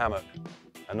sitting in a hammock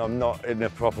and I'm not in a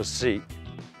proper seat.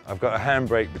 I've got a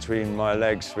handbrake between my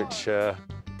legs, which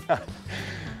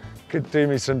could do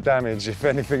me some damage if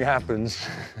anything happens.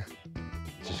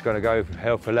 Just got to go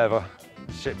hell for leather,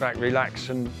 sit back, relax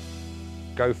and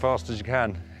go fast as you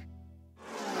can.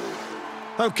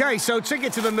 OK, so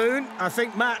Ticket to the Moon. I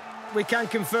think Matt, we can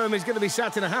confirm he's going to be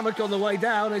sat in a hammock on the way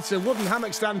down. It's a wooden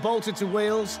hammock stand bolted to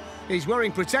wheels. He's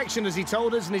wearing protection, as he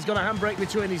told us, and he's got a handbrake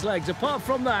between his legs. Apart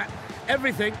from that,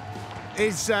 everything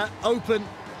is open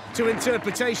to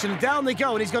interpretation. Down they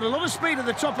go, and he's got a lot of speed at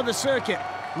the top of the circuit.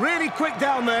 Really quick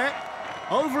down there.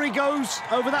 Over he goes,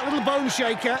 over that little bone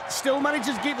shaker. Still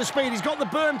manages to keep the speed. He's got the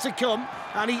berm to come,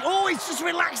 and he's just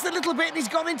relaxed a little bit, and he's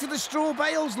gone into the straw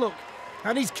bales, look.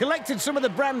 And he's collected some of the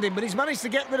branding, but he's managed to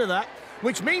get rid of that,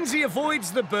 which means he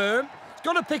avoids the berm. He's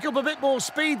got to pick up a bit more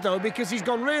speed, though, because he's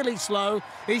gone really slow.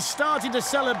 He's starting to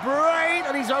celebrate,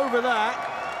 and he's over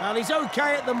that. And he's OK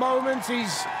at the moment.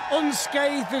 He's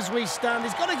unscathed as we stand.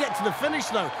 He's got to get to the finish,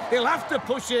 though. He'll have to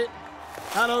push it.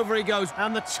 And over he goes.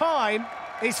 And the time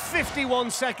is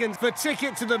 51 seconds for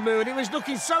Ticket to the Moon. It was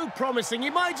looking so promising. He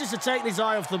might just have taken his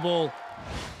eye off the ball.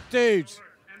 Dude,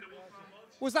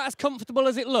 Was that as comfortable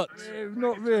as it looked?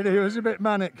 Not really, it was a bit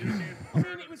manic. I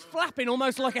mean, it was flapping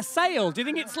almost like a sail. Do you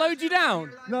think it slowed you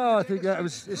down? No, I think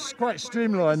it's quite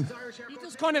streamlined. You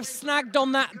just kind of snagged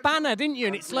on that banner, didn't you?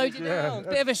 And it slowed you down.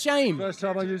 Bit of a shame. First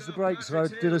time I used the brakes, so I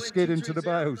did a skid into the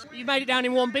bales. You made it down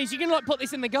in one piece. You can like put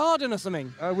this in the garden or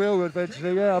something. I will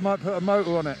eventually, yeah. I might put a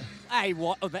motor on it. Hey,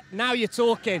 what? Now you're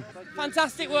talking.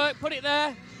 Fantastic work. Put it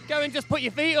there. Go and just put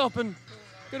your feet up. And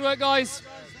good work, guys.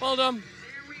 Well done.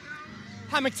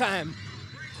 Hammock time.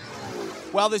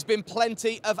 Well, there's been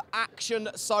plenty of action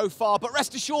so far, but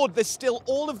rest assured there's still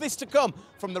all of this to come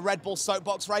from the Red Bull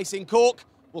Soapbox race in Cork.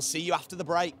 We'll see you after the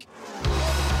break.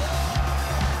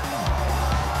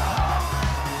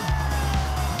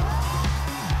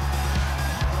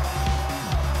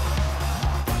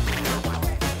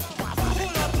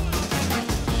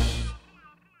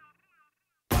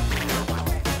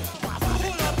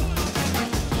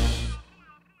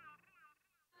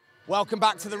 Welcome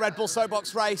back to the Red Bull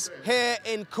Soapbox race here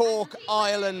in Cork,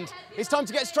 Ireland. It's time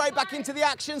to get straight back into the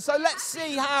action, so let's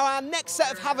see how our next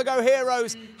set of Have-A-Go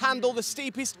heroes handle the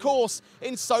steepest course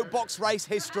in Soapbox race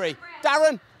history.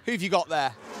 Darren, who have you got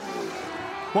there?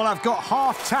 Well, I've got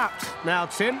half-tapped now,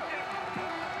 Tim.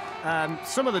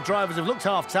 Some of the drivers have looked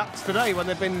half-tapped today when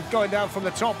they've been going down from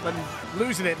the top and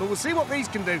losing it, but we'll see what these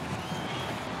can do.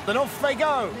 Then off they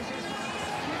go.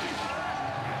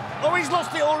 Oh, he's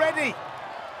lost it already.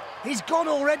 He's gone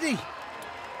already.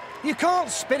 You can't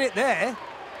spin it there.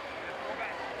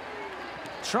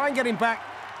 Try and get him back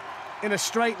in a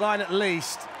straight line at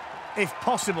least, if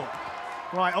possible.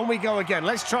 Right, on we go again.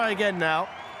 Let's try again now.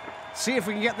 See if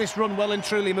we can get this run well and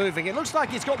truly moving. It looks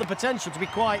like it's got the potential to be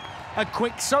quite a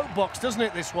quick soapbox, doesn't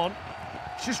it, this one?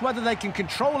 It's just whether they can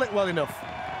control it well enough.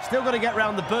 Still got to get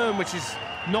round the berm, which is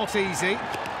not easy.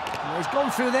 He's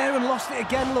gone through there and lost it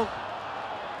again, look.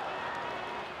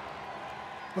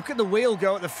 Look at the wheel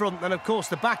go at the front, then of course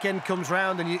the back end comes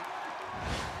round and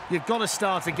you've got to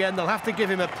start again. They'll have to give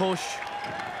him a push.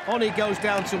 On he goes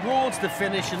down towards the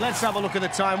finish, and let's have a look at the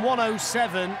time,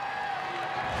 1:07.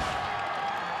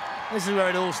 This is where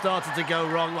it all started to go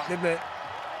wrong, didn't it?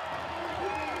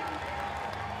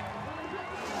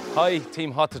 Hi,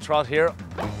 Team Hot to Trot here.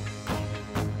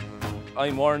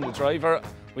 I'm Warren, the driver.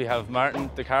 We have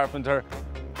Martin, the carpenter,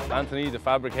 Anthony, the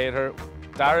fabricator,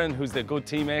 Darren, who's the good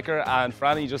team maker, and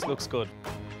Franny just looks good.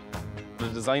 The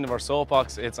design of our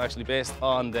soapbox, it's actually based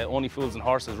on the Only Fools and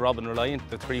Horses Robin Reliant,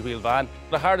 the three-wheel van.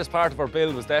 The hardest part of our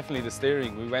build was definitely the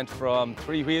steering. We went from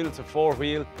three-wheel to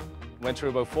four-wheel, went through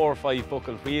about 4 or 5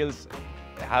 buckled wheels.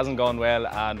 It hasn't gone well,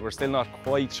 and we're still not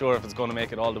quite sure if it's going to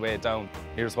make it all the way down.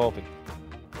 Here's hoping.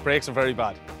 Brakes are very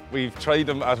bad. We've tried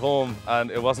them at home,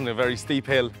 and it wasn't a very steep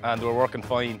hill, and they were working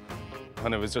fine.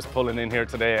 When I was just pulling in here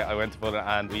today, I went to put it,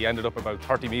 and we ended up about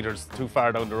 30 metres too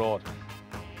far down the road.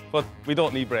 But we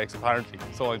don't need brakes, apparently,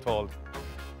 so I'm told.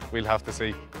 We'll have to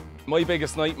see. My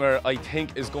biggest nightmare, I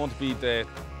think, is going to be the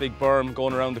big berm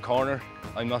going around the corner.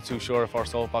 I'm not too sure if our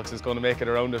soapbox is going to make it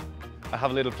around it. I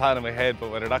have a little plan in my head, but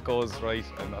whether that goes right,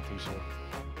 I'm not too sure.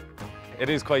 It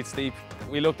is quite steep.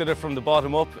 We looked at it from the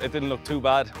bottom up, it didn't look too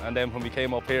bad, and then when we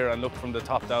came up here and looked from the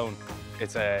top down,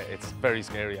 it's very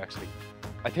scary, actually.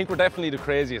 I think we're definitely the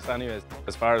craziest anyways.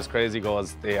 As far as crazy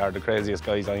goes, they are the craziest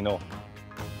guys I know.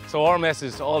 So our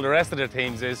message to all the rest of the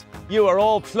teams is, you are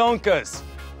all plunkas.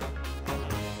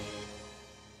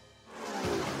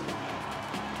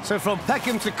 So from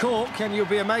Peckham to Cork, and you'll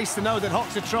be amazed to know that Hot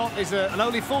to Trot is an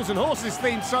Only Fools and Horses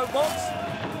themed soapbox.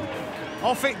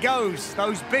 Off it goes,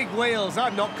 those big wheels.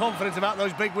 I'm not confident about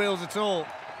those big wheels at all.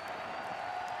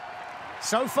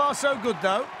 So far so good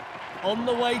though. On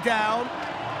the way down.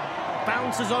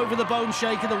 Bounces over the bone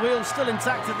shaker, the wheel's still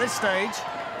intact at this stage.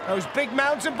 Those big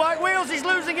mountain bike wheels, he's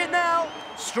losing it now.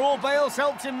 Straw bales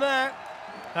helped him there.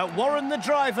 Now Warren, the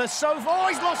driver, so far, oh,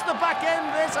 he's lost the back end,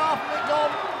 there's half of it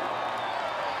gone.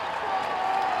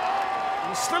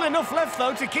 There's still enough left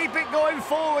though to keep it going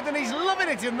forward, and he's loving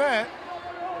it in there.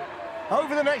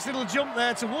 Over the next little jump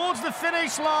there, towards the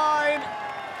finish line.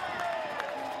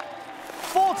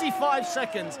 45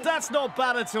 seconds, that's not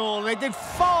bad at all. They did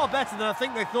far better than I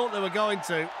think they thought they were going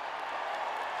to.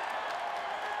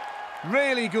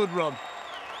 Really good run.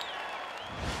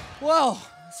 Well,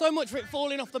 so much for it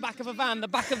falling off the back of a van. The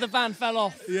back of the van fell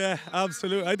off. Yeah,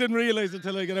 absolutely. I didn't realise it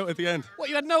until I got out at the end. What,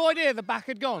 you had no idea the back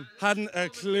had gone? Hadn't a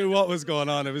clue what was going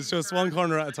on. It was just one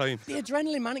corner at a time. The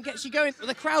adrenaline, man, it gets you going.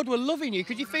 The crowd were loving you.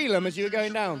 Could you feel them as you were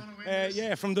going down?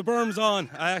 Yeah, from the berms on,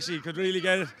 I actually could really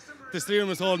get it. The steering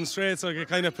was holding straight, so I could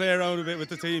kind of play around a bit with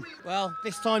the team. Well,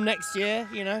 this time next year,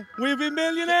 you know. We'll be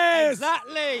millionaires!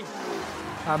 Exactly!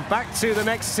 And back to the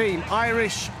next team,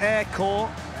 Irish Air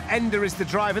Corps Ender is the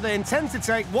driver. They intend to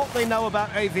take what they know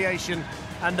about aviation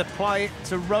and apply it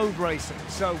to road racing.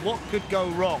 So what could go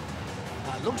wrong?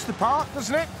 Looks the part,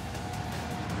 doesn't it?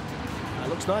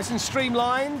 Looks nice and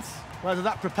streamlined. Whether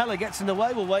that propeller gets in the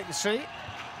way, we'll wait and see.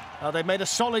 They've made a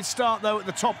solid start, though, at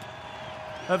the top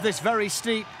of this very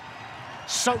steep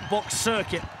soapbox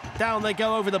circuit. Down they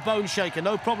go over the bone shaker,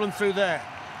 no problem through there.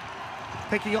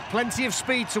 Picking up plenty of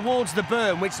speed towards the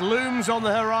berm, which looms on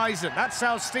the horizon. That's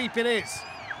how steep it is.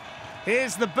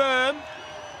 Here's the berm.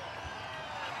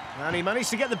 And he managed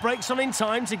to get the brakes on in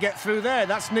time to get through there.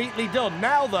 That's neatly done.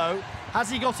 Now, though, has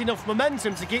he got enough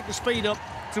momentum to keep the speed up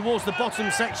towards the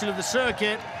bottom section of the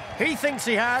circuit? He thinks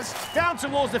he has. Down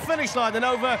towards the finish line and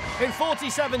over in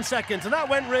 47 seconds. And that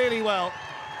went really well.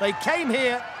 They came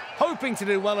here hoping to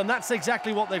do well, and that's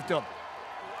exactly what they've done.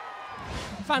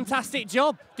 Fantastic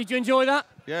job. Did you enjoy that?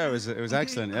 Yeah, it was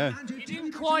excellent, yeah. You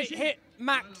didn't quite hit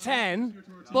Mach 10,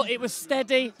 but it was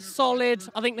steady, solid.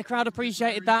 I think the crowd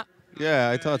appreciated that. Yeah,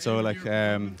 I thought so. Like,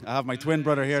 I have my twin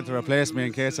brother here to replace me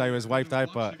in case I was wiped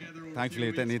out, but thankfully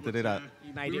I didn't need to do that.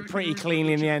 You made it pretty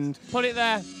cleanly in the end. Put it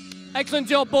there. Excellent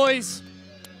job, boys.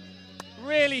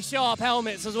 Really sharp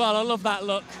helmets as well. I love that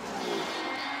look.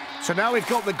 So now we've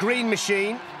got the green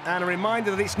machine, and a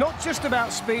reminder that it's not just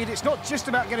about speed, it's not just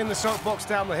about getting the soapbox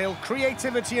down the hill.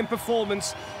 Creativity and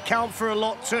performance count for a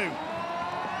lot too.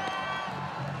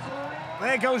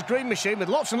 There goes green machine with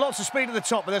lots and lots of speed at the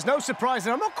top, but there's no surprise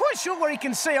there. I'm not quite sure where he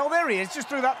can see. Oh, there he is, just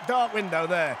through that dark window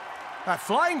there.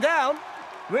 Flying down,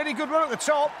 really good run at the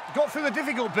top, got through the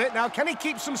difficult bit. Now, can he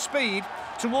keep some speed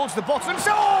towards the bottom?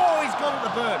 So, oh, he's gone at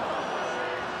the berm.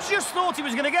 Just thought he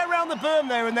was going to get around the berm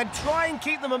there and then try and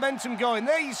keep the momentum going.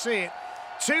 There you see it.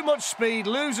 Too much speed,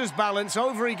 loses balance,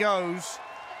 over he goes.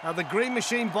 Now, the green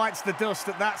machine bites the dust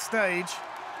at that stage.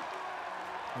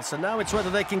 And so now it's whether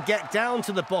they can get down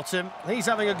to the bottom. He's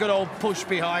having a good old push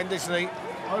behind, isn't he?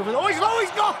 Over the... Oh, he's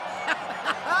gone!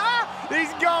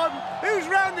 He's gone! Whose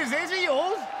round is it? Is it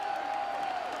yours?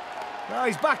 No,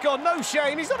 he's back on, no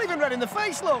shame. He's not even red in the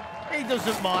face, look. He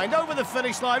doesn't mind. Over the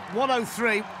finish line,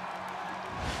 1:03.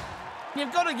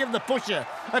 You've got to give the pusher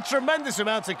a tremendous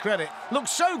amount of credit.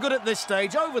 Looks so good at this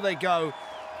stage. Over they go.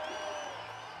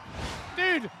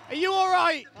 Dude, are you all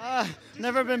right?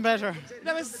 Never been better.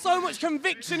 There was so much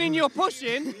conviction in your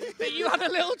pushing that you had a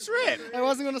little trip. I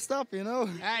wasn't going to stop, you know.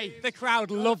 Hey, the crowd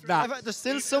loved that. There's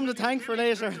still some to thank for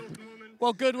later.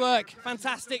 Well, good work.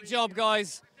 Fantastic job,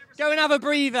 guys. Go and have a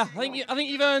breather. I think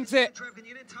you've earned it.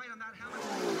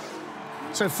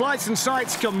 So flights and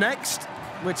sights come next,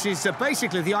 which is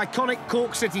basically the iconic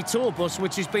Cork City tour bus,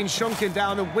 which has been shrunken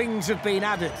down and wings have been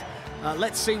added.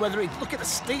 Let's see whether look at the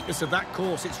steepness of that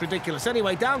course, it's ridiculous.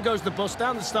 Anyway, down goes the bus,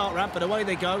 down the start ramp, and away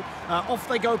they go. Off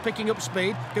they go, picking up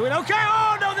speed. Doing OK.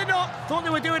 Oh, no, they're not. Thought they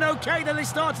were doing OK, then they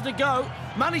started to go.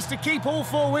 Managed to keep all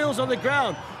four wheels on the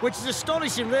ground, which is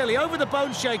astonishing, really. Over the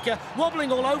bone shaker,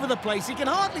 wobbling all over the place. He can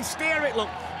hardly steer it, look.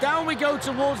 Down we go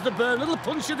towards the berm. Little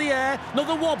punch of the air,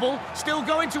 another wobble. Still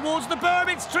going towards the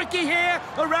berm. It's tricky here.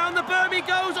 Around the berm he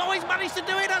goes. Oh, he's managed to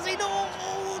do it, has he? No,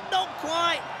 oh, not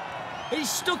quite. He's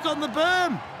stuck on the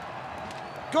berm.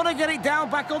 Got to get it down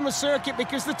back on the circuit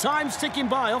because the time's ticking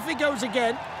by. Off he goes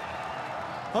again.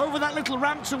 Over that little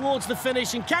ramp towards the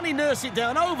finish. And can he nurse it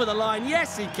down over the line?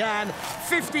 Yes, he can.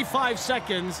 55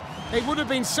 seconds. It would have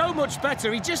been so much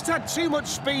better. He just had too much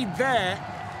speed there.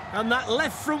 And that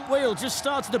left front wheel just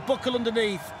started to buckle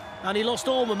underneath. And he lost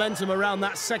all momentum around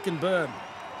that second berm.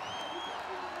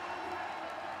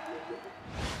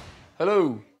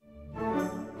 Hello.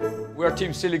 We're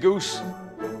Team Silly Goose.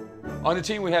 On the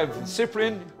team we have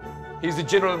Cyprian, he's the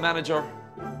general manager,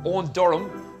 Owen Durham,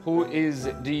 who is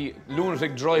the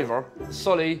lunatic driver,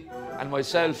 Sully, and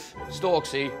myself,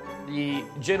 Stokesy, the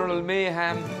general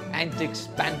mayhem, antics,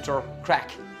 banter, crack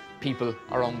people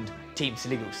around Team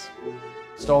Silly Goose.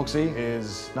 Stokesy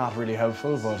is not really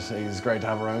helpful, but he's great to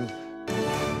have around.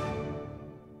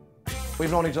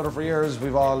 We've known each other for years.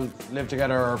 We've all lived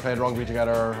together, played rugby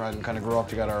together, and kind of grew up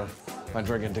together. Went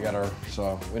drinking together,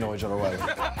 so we know each other well.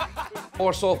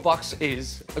 Our soapbox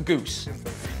is a goose.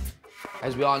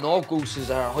 As we all know,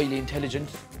 gooses are highly intelligent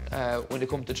when they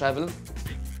come to travel.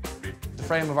 The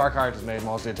frame of our cart is made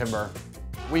mostly of timber.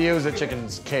 We use a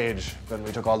chicken's cage when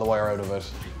we took all the wire out of it,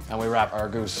 and we wrap our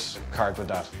goose cart with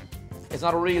that. It's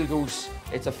not a real goose,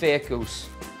 it's a fake goose.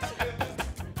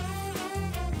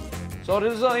 So the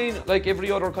design, like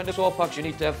every other kind of soapbox, you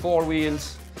need to have 4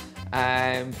 wheels.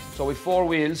 So with 4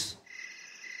 wheels,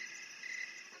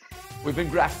 we've been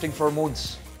grafting for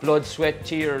months. Blood, sweat,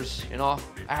 tears, you know,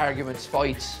 arguments,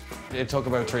 fights. It took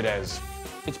about 3 days.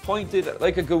 It's pointed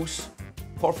like a goose,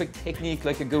 perfect technique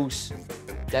like a goose,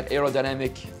 that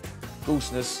aerodynamic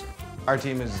gooseness. Our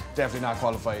team is definitely not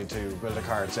qualified to build a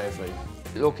cart safely.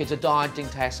 Look, it's a daunting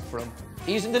task for him.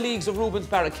 He's in the leagues of Rubens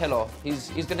Barrichello. He's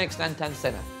the next Anton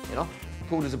Senna, you know?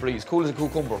 Cool as a breeze, cool as a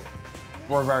cucumber.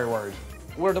 We're very worried.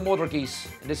 We're the mother geese,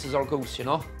 and this is our goose, you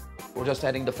know? We're just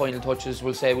adding the final touches.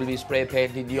 We'll say we'll be spray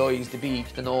painting the eyes, the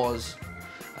beak, the nose,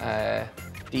 the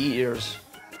ears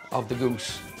of the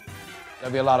goose.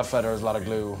 There'll be a lot of feathers, a lot of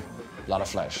glue, a lot of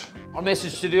flesh. Our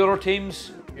message to the other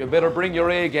teams, you better bring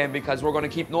your A game because we're going to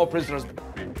keep no prisoners.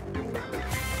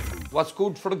 What's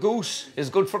good for the goose is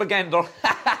good for the gander.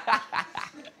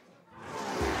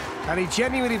 And he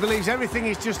genuinely believes everything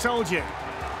he's just told you.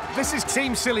 This is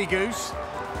Team Silly Goose.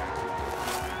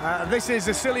 This is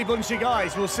a silly bunch of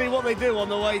guys. We'll see what they do on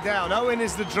the way down. Owen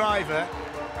is the driver.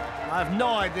 I have no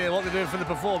idea what they're doing for the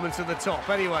performance at the top.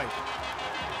 Anyway,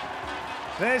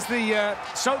 there's the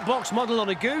soapbox model on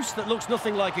a goose that looks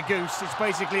nothing like a goose. It's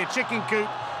basically a chicken coop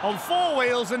on 4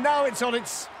 wheels, and now it's on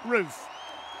its roof.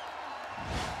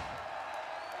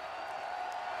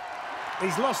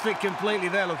 He's lost it completely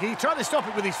there, look. He tried to stop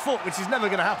it with his foot, which is never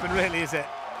going to happen, really, is it?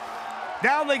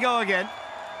 Down they go again.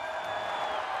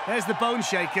 There's the bone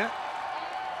shaker.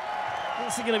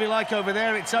 What's it going to be like over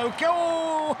there? It's okay.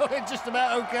 Oh, just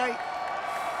about okay.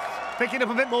 Picking up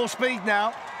a bit more speed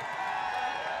now.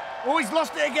 Oh, he's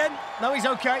lost it again. No, he's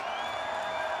okay.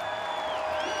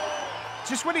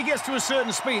 Just when he gets to a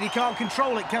certain speed, he can't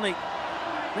control it, can he?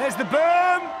 There's the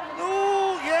berm.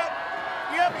 Oh, yeah.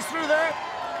 Yep, he's through there.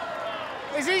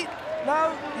 Is he?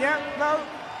 No, yeah, no.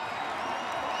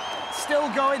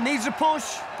 Still going, needs a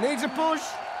push, needs a push.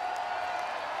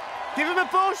 Give him a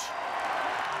push.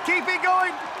 Keep it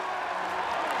going.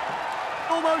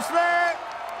 Almost there.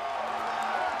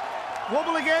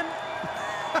 Wobble again.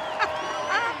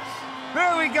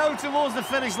 There we go towards the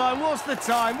finish line. What's the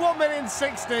time? 1 minute and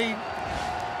 16.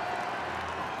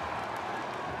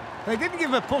 They didn't give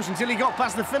him a push until he got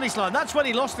past the finish line. That's when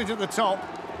he lost it at the top.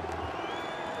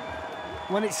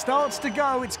 When it starts to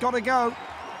go, it's got to go.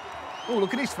 Oh,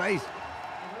 look at his face.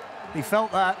 He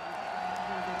felt that.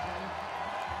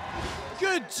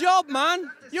 Good job, man.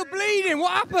 You're bleeding.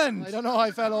 What happened? I don't know.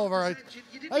 I fell over.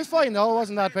 I was fine, though. It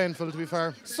wasn't that painful, to be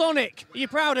fair. Sonic, are you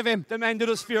proud of him? The man did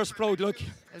us fierce proud, look.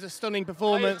 It was a stunning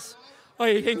performance.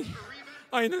 I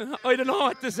don't know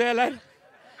what to say, lad.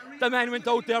 The man went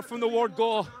out there from the word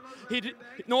go. He did,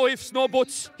 no ifs, no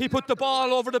buts. He put the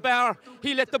ball over the bar.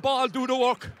 He let the ball do the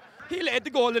work. He laid the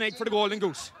golden egg for the golden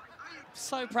goose.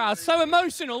 So proud, so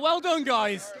emotional. Well done,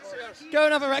 guys. Go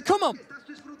and have a rest. Come on.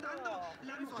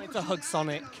 I need to hug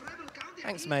Sonic.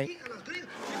 Thanks, mate.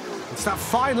 It's that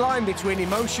fine line between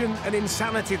emotion and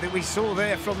insanity that we saw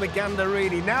there from the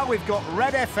Gandarini. Now we've got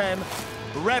Red FM,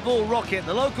 Rebel Rocket,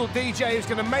 the local DJ who's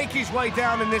going to make his way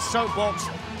down in this soapbox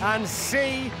and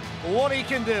see what he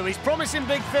can do. He's promising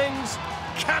big things.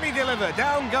 Can he deliver?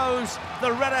 Down goes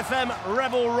the Red FM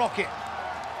Rebel Rocket.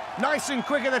 Nice and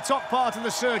quick at the top part of the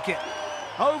circuit.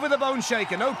 Over the bone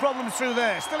shaker, no problems through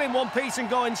there. Still in one piece and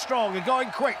going strong and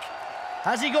going quick.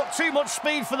 Has he got too much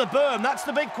speed for the berm? That's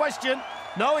the big question.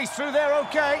 No, he's through there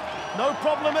okay. No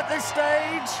problem at this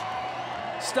stage.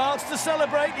 Starts to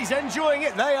celebrate, he's enjoying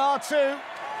it. They are too.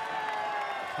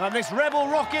 And this Rebel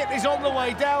Rocket is on the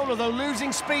way down, although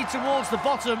losing speed towards the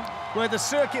bottom where the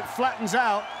circuit flattens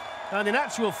out. And in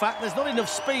actual fact, there's not enough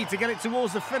speed to get it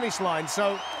towards the finish line.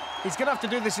 So he's going to have to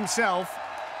do this himself.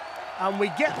 And we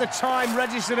get the time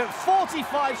registered at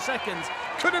 45 seconds.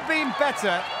 Could have been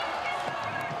better.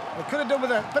 It could have done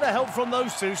with a bit of help from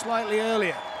those two slightly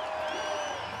earlier.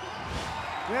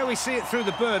 There we see it through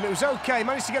the berm. It was okay,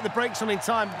 managed to get the brakes on in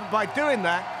time, but by doing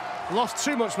that, lost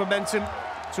too much momentum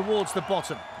towards the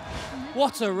bottom.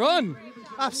 What a run!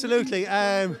 Absolutely.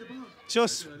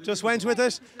 Just went with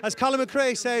it. As Colin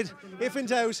McRae said, if in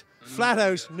doubt, flat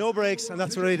out, no brakes, and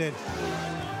that's what he did.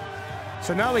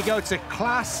 So now we go to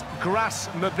Class Grass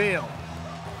Mobile.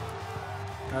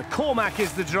 Cormac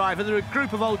is the driver. They're a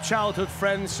group of old childhood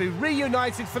friends who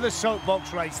reunited for the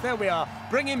soapbox race. There we are,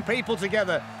 bringing people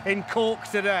together in Cork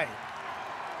today.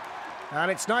 And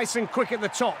it's nice and quick at the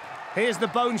top. Here's the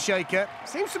bone shaker.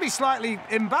 Seems to be slightly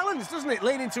imbalanced, doesn't it?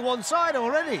 Leaning to one side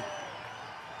already.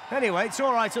 Anyway, it's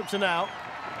all right up to now.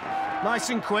 Nice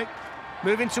and quick.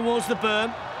 Moving towards the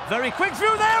berm. Very quick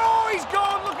through there. Oh, he's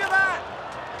gone. Look at that.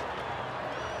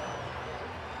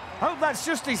 Hope that's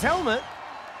just his helmet.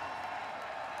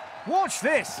 Watch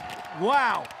this.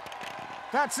 Wow.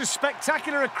 That's as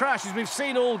spectacular a crash as we've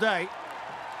seen all day.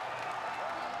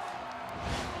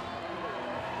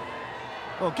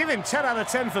 Well, give him 10 out of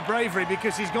 10 for bravery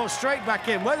because he's got straight back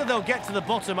in. Whether they'll get to the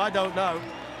bottom, I don't know.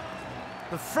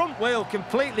 The front wheel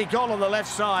completely gone on the left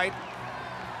side.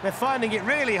 They're finding it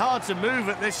really hard to move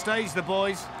at this stage, the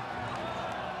boys.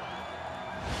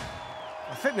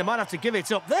 I think they might have to give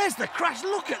it up. There's the crash.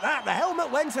 Look at that. The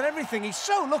helmet went and everything. He's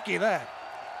so lucky there.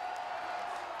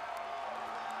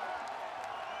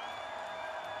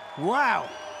 Wow.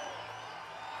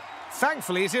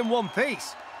 Thankfully, he's in one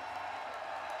piece.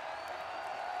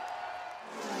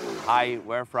 Hi,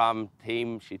 we're from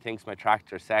Team She Thinks My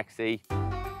Tractor's Sexy,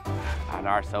 and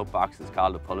our soapbox is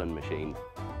called a pulling machine.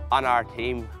 On our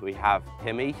team, we have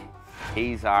Timmy.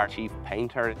 He's our chief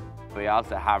painter. We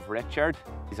also have Richard.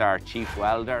 He's our chief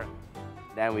welder.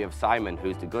 Then we have Simon,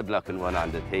 who's the good-looking one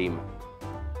on the team.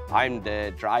 I'm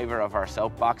the driver of our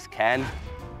soapbox, Ken,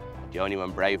 the only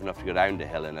one brave enough to go down the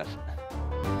hill in it.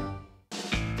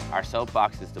 Our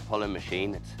soapbox is the pulling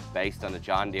machine. It's based on a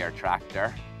John Deere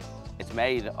tractor. It's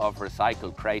made of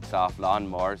recycled crates off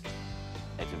lawnmowers.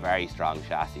 It's a very strong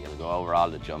chassis. It'll go over all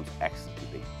the jumps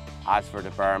excellently. As for the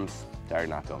berms, they're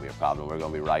not going to be a problem. We're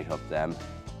going to be right up them.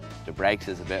 The brakes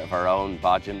is a bit of our own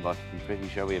bodging, but I'm pretty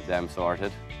sure we have them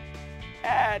sorted.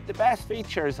 The best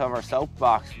features of our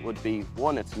soapbox would be,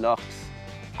 one, its looks,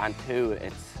 and two,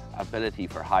 its ability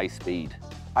for high speed.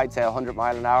 I'd say 100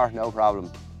 miles an hour, no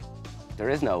problem. There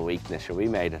is no weakness, so we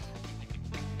made it.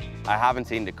 I haven't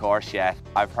seen the course yet.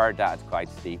 I've heard that it's quite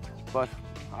steep, but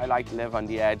I like to live on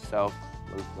the edge, so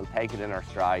we'll take it in our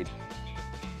stride.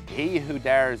 He who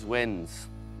dares wins.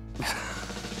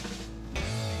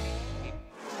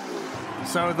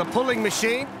 So the pulling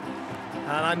machine,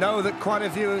 and I know that quite a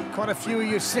few of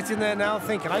you sitting there now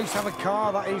thinking, I used to have a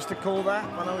car that I used to call that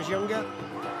when I was younger.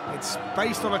 It's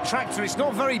based on a tractor. It's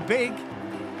not very big.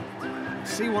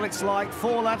 See what it's like.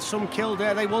 4 lads from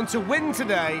Kildare. They want to win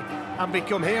today and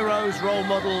become heroes, role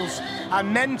models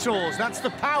and mentors. That's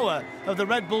the power of the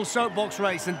Red Bull Soapbox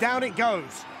race, and down it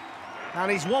goes. And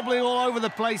he's wobbling all over the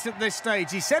place at this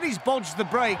stage. He said he's bodged the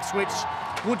brakes, which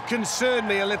would concern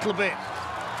me a little bit.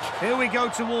 Here we go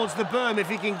towards the berm, if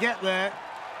he can get there.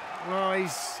 Oh,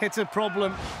 he's hit a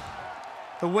problem.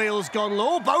 The wheel's gone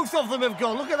low. Both of them have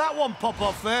gone. Look at that one pop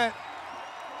off there.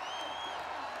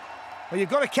 Well, you've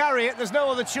got to carry it. There's no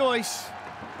other choice.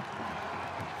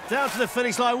 Down to the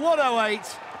finish line, 108.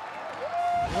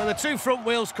 When the 2 front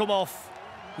wheels come off,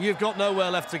 you've got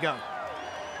nowhere left to go.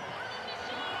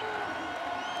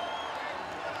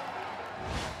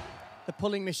 The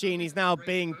pulling machine is now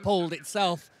being pulled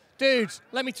itself. Dude,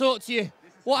 let me talk to you.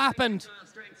 What happened?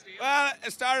 Well,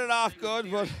 it started off good,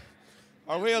 but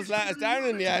our wheels let us down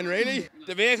in the end, really.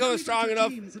 The vehicle was strong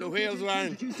enough, the wheels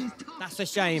weren't. That's a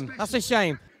shame. That's a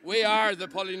shame. We are the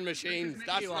pulling machines.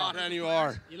 That's not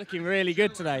anymore. You're looking really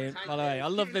good today, by the way. I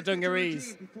love the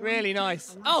dungarees. Really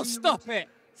nice. Oh, stop it.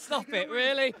 Stop it,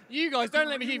 really? You guys, don't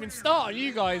let me even start on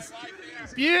you guys.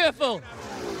 Beautiful.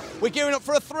 We're gearing up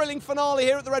for a thrilling finale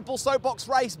here at the Red Bull Soapbox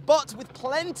race, but with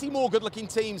plenty more good-looking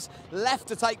teams left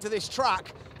to take to this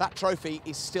track, that trophy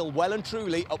is still well and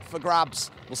truly up for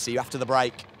grabs. We'll see you after the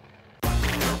break.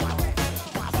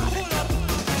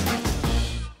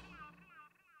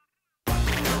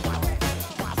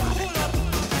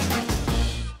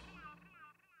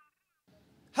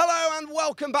 Hello and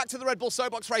welcome back to the Red Bull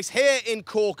Soapbox race here in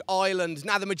Cork, Ireland.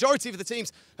 Now, the majority of the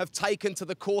teams have taken to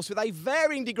the course with a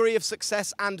varying degree of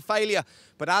success and failure.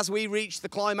 But as we reach the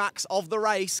climax of the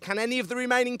race, can any of the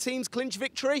remaining teams clinch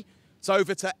victory? It's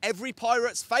over to every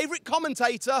Pirate's favourite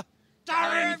commentator,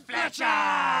 Darren Fletcher!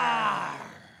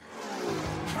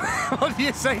 What do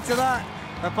you say to that?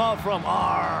 Apart from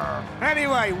R.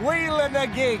 Anyway, Wheel and a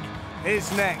Gig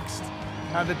is next.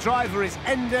 And the driver is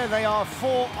Ender. They are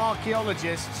 4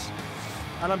 archaeologists.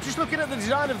 And I'm just looking at the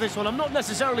design of this one. I'm not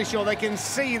necessarily sure they can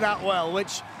see that well,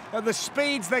 which at the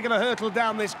speeds they're going to hurtle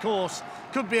down this course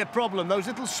could be a problem. Those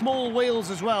little small wheels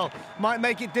as well might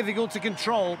make it difficult to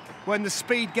control when the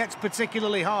speed gets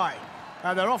particularly high.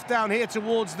 And they're off down here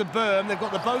towards the berm. They've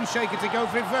got the bone shaker to go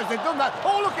through first. They've done that.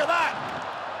 Oh, look at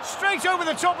that! Straight over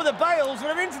the top of the bales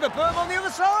and into the berm on the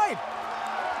other side.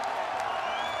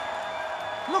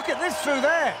 Look at this through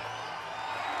there.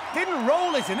 Didn't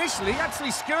roll it initially,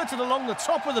 actually skirted along the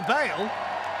top of the bale.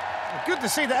 Good to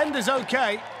see that Ender's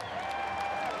okay.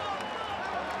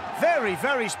 Very,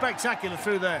 very spectacular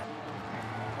through there.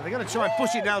 They're going to try and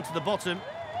push it down to the bottom.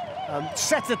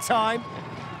 Set a time.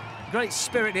 Great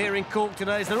spirit here in Cork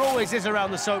today, as there always is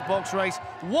around the soapbox race.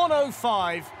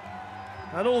 105.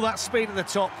 And all that speed at the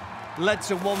top led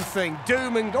to one thing.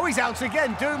 Doom and... Oh, he's out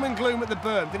again. Doom and gloom at the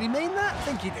berm. Did he mean that? I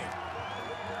think he did.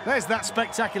 There's that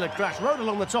spectacular crash, right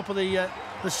along the top of the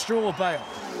straw bale.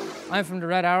 I'm from the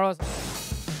Red Arrows.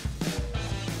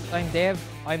 I'm Dave.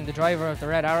 I'm the driver of the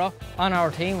Red Arrow. On our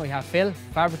team, we have Phil,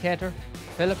 fabricator,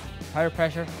 Philip, tire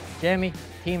pressure, Jamie,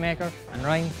 team maker, and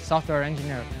Ryan, software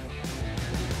engineer.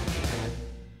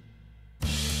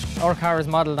 Our car is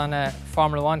modelled on a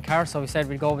Formula 1 car, so we said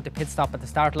we'd go with the pit stop at the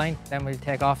start line, then we'll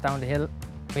take off down the hill.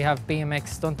 We have BMX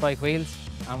stunt bike wheels,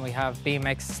 and we have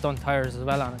BMX stunt tyres as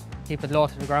well on it. Keep it low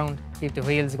to the ground, keep the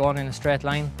wheels going in a straight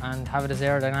line, and have it as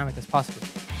aerodynamic as possible.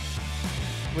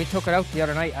 We took it out the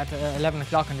other night at 11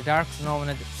 o'clock in the dark, so no one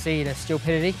would see the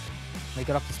stupidity. We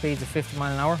got up to speeds of 50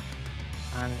 miles an hour,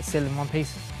 and it's still in one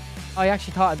piece. I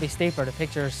actually thought it'd be steeper. The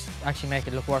pictures actually make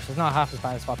it look worse. It's not half as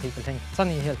bad as what people think. It's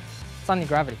only a hill. It's only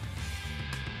gravity.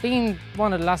 Being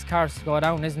one of the last cars to go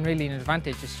down isn't really an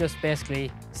advantage. It's just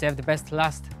basically save the best to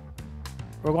last.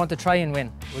 We're going to try and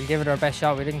win. We'll give it our best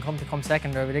shot. We didn't come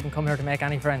second, or we didn't come here to make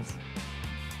any friends.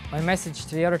 My message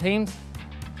to the other teams,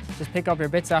 just pick up your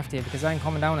bits after you, because I'm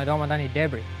coming down, I don't want any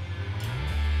debris.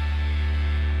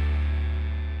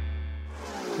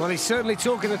 Well, he's certainly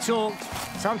talking the talk.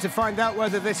 Time to find out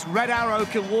whether this Red Arrow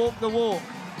can walk the walk.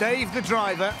 Dave, the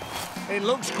driver, it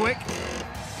looks quick.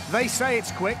 They say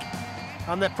it's quick,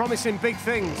 and they're promising big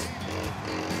things.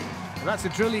 And that's a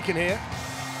drill you can hear.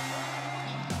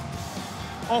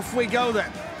 Off we go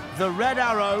then. The Red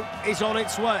Arrow is on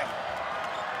its way.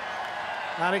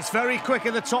 And it's very quick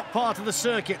in the top part of the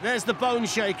circuit. There's the bone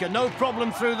shaker, no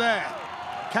problem through there.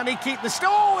 Can he keep the...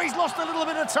 Oh, he's lost a little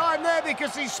bit of time there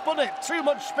because he's spun it. Too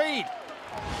much speed.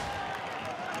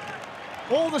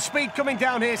 All the speed coming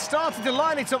down here, started to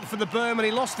line it up for the berm, and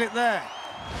he lost it there.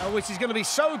 Which is going to be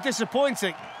so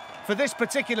disappointing for this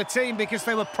particular team, because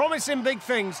they were promising big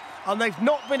things and they've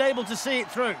not been able to see it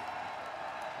through.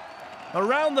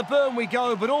 Around the berm we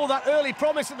go, but all that early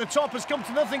promise at the top has come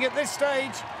to nothing at this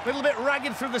stage. A little bit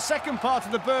ragged through the second part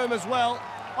of the berm as well.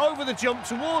 Over the jump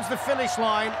towards the finish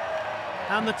line.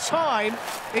 And the time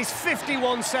is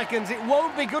 51 seconds. It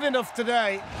won't be good enough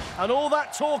today. And all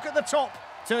that talk at the top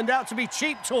turned out to be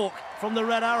cheap talk from the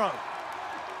Red Arrow.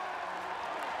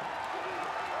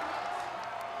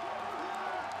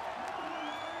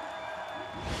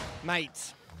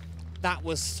 Mate, that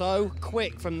was so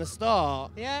quick from the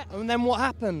start. Yeah. And then what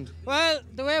happened? Well,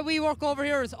 the way we work over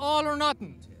here is all or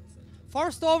nothing.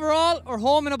 First overall or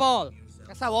home in a ball.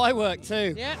 That's how I work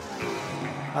too. Yeah.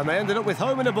 And they ended up with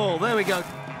home in a ball. There we go.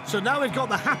 So now we've got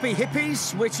the Happy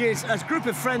Hippies, which is a group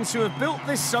of friends who have built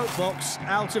this soapbox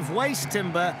out of waste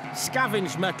timber,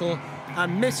 scavenged metal,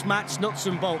 and mismatched nuts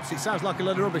and bolts. It sounds like a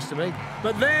load of rubbish to me.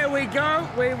 But there we go.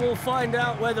 We will find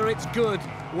out whether it's good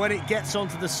when it gets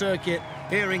onto the circuit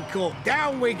here in Cork.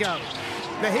 Down we go.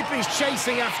 The Hippies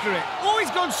chasing after it. Oh,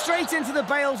 he's gone straight into the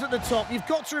bales at the top. You've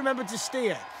got to remember to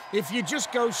steer. If you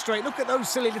just go straight, look at those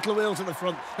silly little wheels at the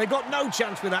front. They've got no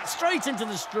chance with that. Straight into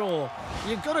the straw.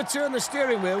 You've got to turn the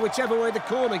steering wheel whichever way the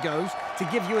corner goes to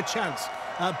give you a chance.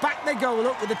 Back they go,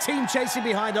 look, with the team chasing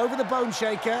behind over the bone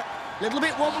shaker. Little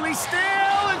bit wobbly still,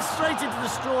 and straight into the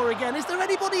straw again. Is there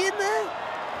anybody in there?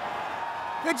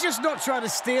 They're just not trying to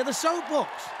steer the soapbox.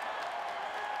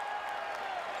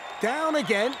 Down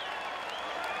again.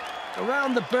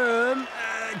 Around the berm,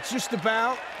 just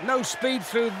about. No speed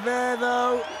through there,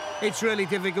 though. It's really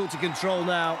difficult to control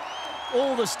now.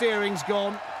 All the steering's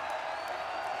gone.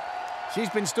 She's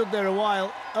been stood there a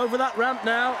while. Over that ramp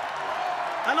now.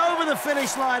 And over the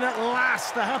finish line at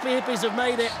last. The Happy Hippies have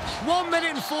made it. 1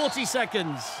 minute and 40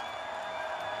 seconds.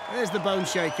 There's the bone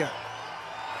shaker.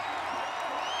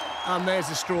 And there's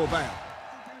the straw bale.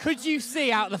 Could you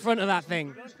see out the front of that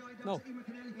thing? No.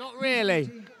 Not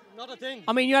really. Not a thing.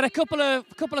 I mean, you had a couple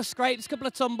of scrapes, a couple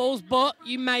of tumbles, but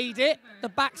you made it. The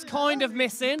back's kind of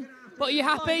missing. But are you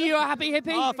happy? You're a happy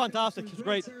hippie? Oh, fantastic. It's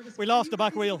great. We lost the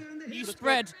back wheel. You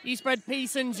spread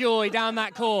peace and joy down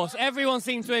that course. Everyone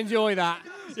seemed to enjoy that.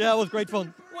 Yeah, it was great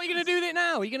fun. What are you going to do with it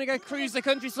now? Are you going to go cruise the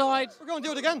countryside? We're going to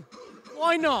do it again.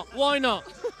 Why not? Why not?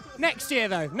 Next year,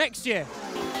 though. Next year.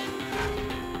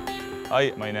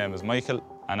 Hi, my name is Michael,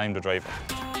 and I'm the driver.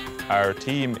 Our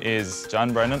team is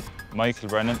John Brennan, Michael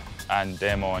Brennan, and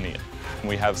Damo O'Neill.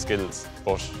 We have skills,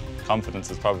 but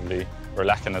confidence is probably, we're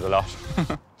lacking it a lot.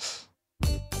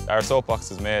 Our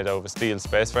soapbox is made out of a steel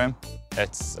space frame.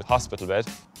 It's a hospital bed,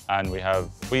 and we have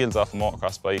wheels off a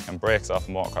motocross bike and brakes off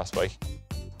a motocross bike.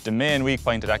 The main weak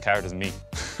point of that car is me.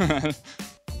 The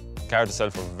car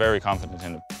itself, we're very confident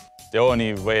in it. The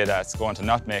only way that's going to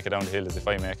not make it down the hill is if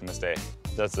I make a mistake.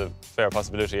 That's a fair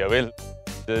possibility I will.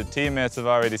 The teammates have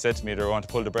already said to me they're going to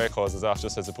pull the brake hoses off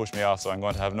just as they push me off, so I'm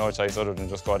going to have no choice other than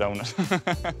just go down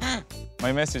it.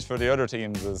 My message for the other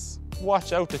teams is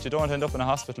watch out that you don't end up in a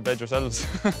hospital bed yourselves.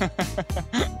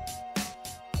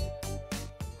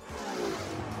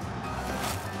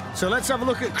 So let's have a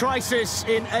look at crisis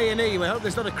in A&E. We hope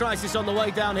there's not a crisis on the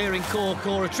way down here in Cork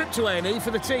or a trip to A&E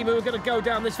for the team who are going to go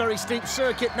down this very steep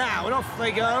circuit now. And off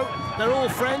they go. They're all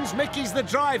friends. Mickey's the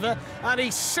driver, and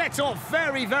he's set off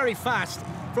very, very fast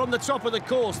from the top of the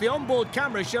course. The onboard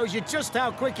camera shows you just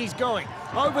how quick he's going.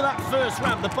 Over that first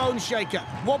ramp, the bone shaker,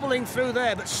 wobbling through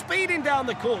there, but speeding down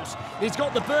the course. He's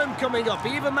got the berm coming up.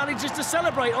 He even manages to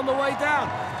celebrate on the way down.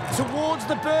 Towards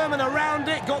the berm and around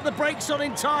it, got the brakes on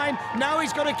in time. Now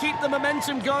he's got to keep the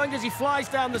momentum going as he flies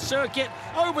down the circuit,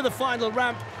 over the final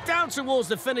ramp, down towards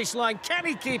the finish line. Can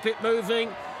he keep it moving?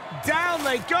 Down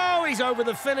they go. He's over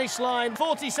the finish line.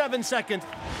 47 seconds.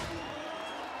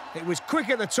 It was quick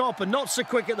at the top and not so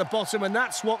quick at the bottom, and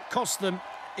that's what cost them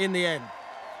in the end.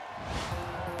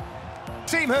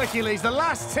 Team Hercules, the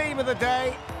last team of the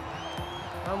day.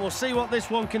 And we'll see what this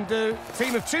one can do.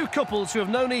 Team of two couples who have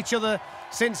known each other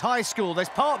since high school. There's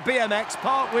part BMX,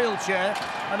 part wheelchair,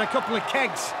 and a couple of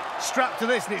kegs strapped to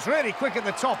this, and it's really quick at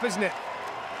the top, isn't it?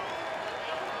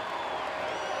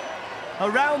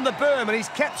 Around the berm, and he's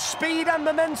kept speed and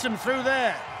momentum through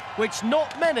there, which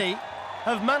not many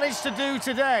have managed to do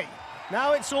today.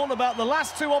 Now it's all about the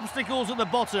last two obstacles at the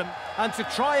bottom and to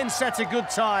try and set a good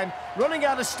time, running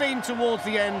out of steam towards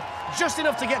the end, just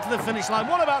enough to get to the finish line.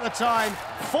 What about the time?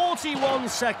 41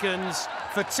 seconds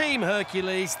for Team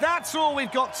Hercules. That's all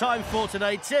we've got time for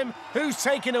today. Tim, who's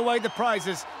taking away the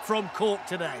prizes from Cork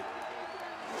today?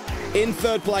 In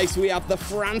third place, we have the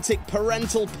frantic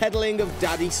parental pedalling of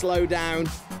Daddy Slow Down.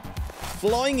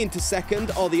 Flying into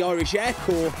second are the Irish Air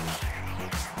Corps.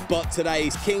 But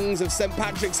today's kings of St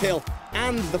Patrick's Hill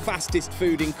and the fastest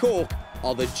food in Cork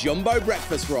are the Jumbo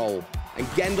Breakfast Roll. And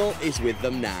Gendel is with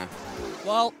them now.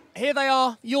 Well, here they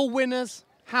are, your winners.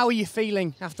 How are you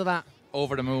feeling after that?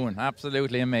 Over the moon,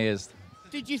 absolutely amazed.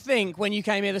 Did you think when you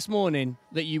came here this morning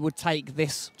that you would take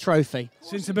this trophy?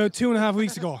 Since about 2.5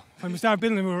 weeks ago, when we started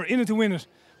building, we were in it to win it.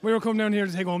 We were coming down here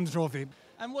to take home the trophy.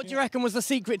 And what do you reckon was the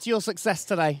secret to your success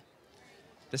today?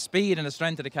 The speed and the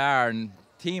strength of the car and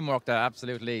teamwork, that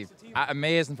absolutely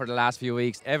amazing for the last few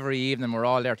weeks. Every evening we're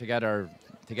all there together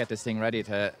to get this thing ready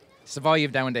to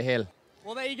survive down the hill.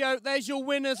 Well, there you go. There's your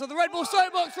winners of the Red Bull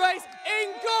Soapbox race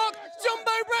in Cork.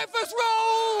 Jumbo Breakfast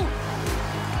Roll!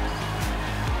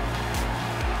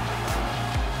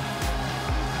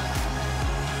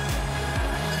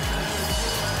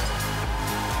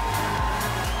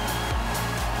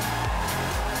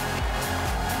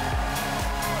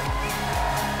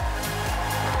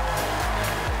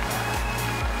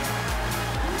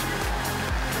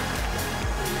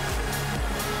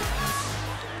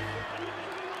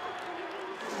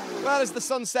 Well, as the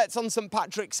sun sets on St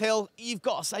Patrick's Hill, you've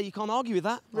got to say you can't argue with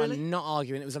that, really. I'm not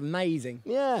arguing. It was amazing.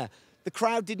 Yeah. The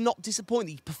crowd did not disappoint.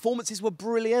 The performances were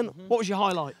brilliant. What was your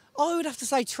highlight? I would have to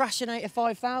say Trashinator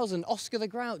 5000, Oscar the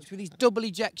Grouch, with his double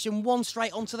ejection, one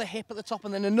straight onto the hip at the top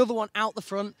and then another one out the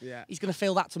front. Yeah. He's going to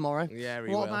feel that tomorrow. Yeah, he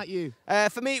What will. about you?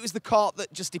 For me, it was the kart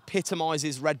that just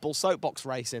epitomises Red Bull Soapbox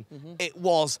racing. It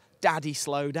was Daddy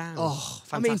Slow Down. Oh,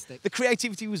 I mean, fantastic. the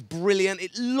creativity was brilliant.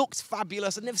 It looked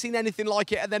fabulous. I'd never seen anything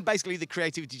like it. And then basically the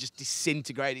creativity just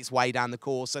disintegrated its way down the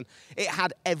course and it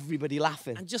had everybody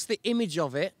laughing. And just the image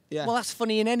of it, Yeah. well, that's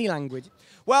funny in any language.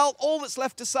 Well, all that's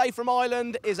left to say from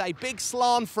Ireland is a big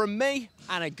slan from me.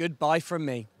 And a goodbye from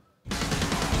me.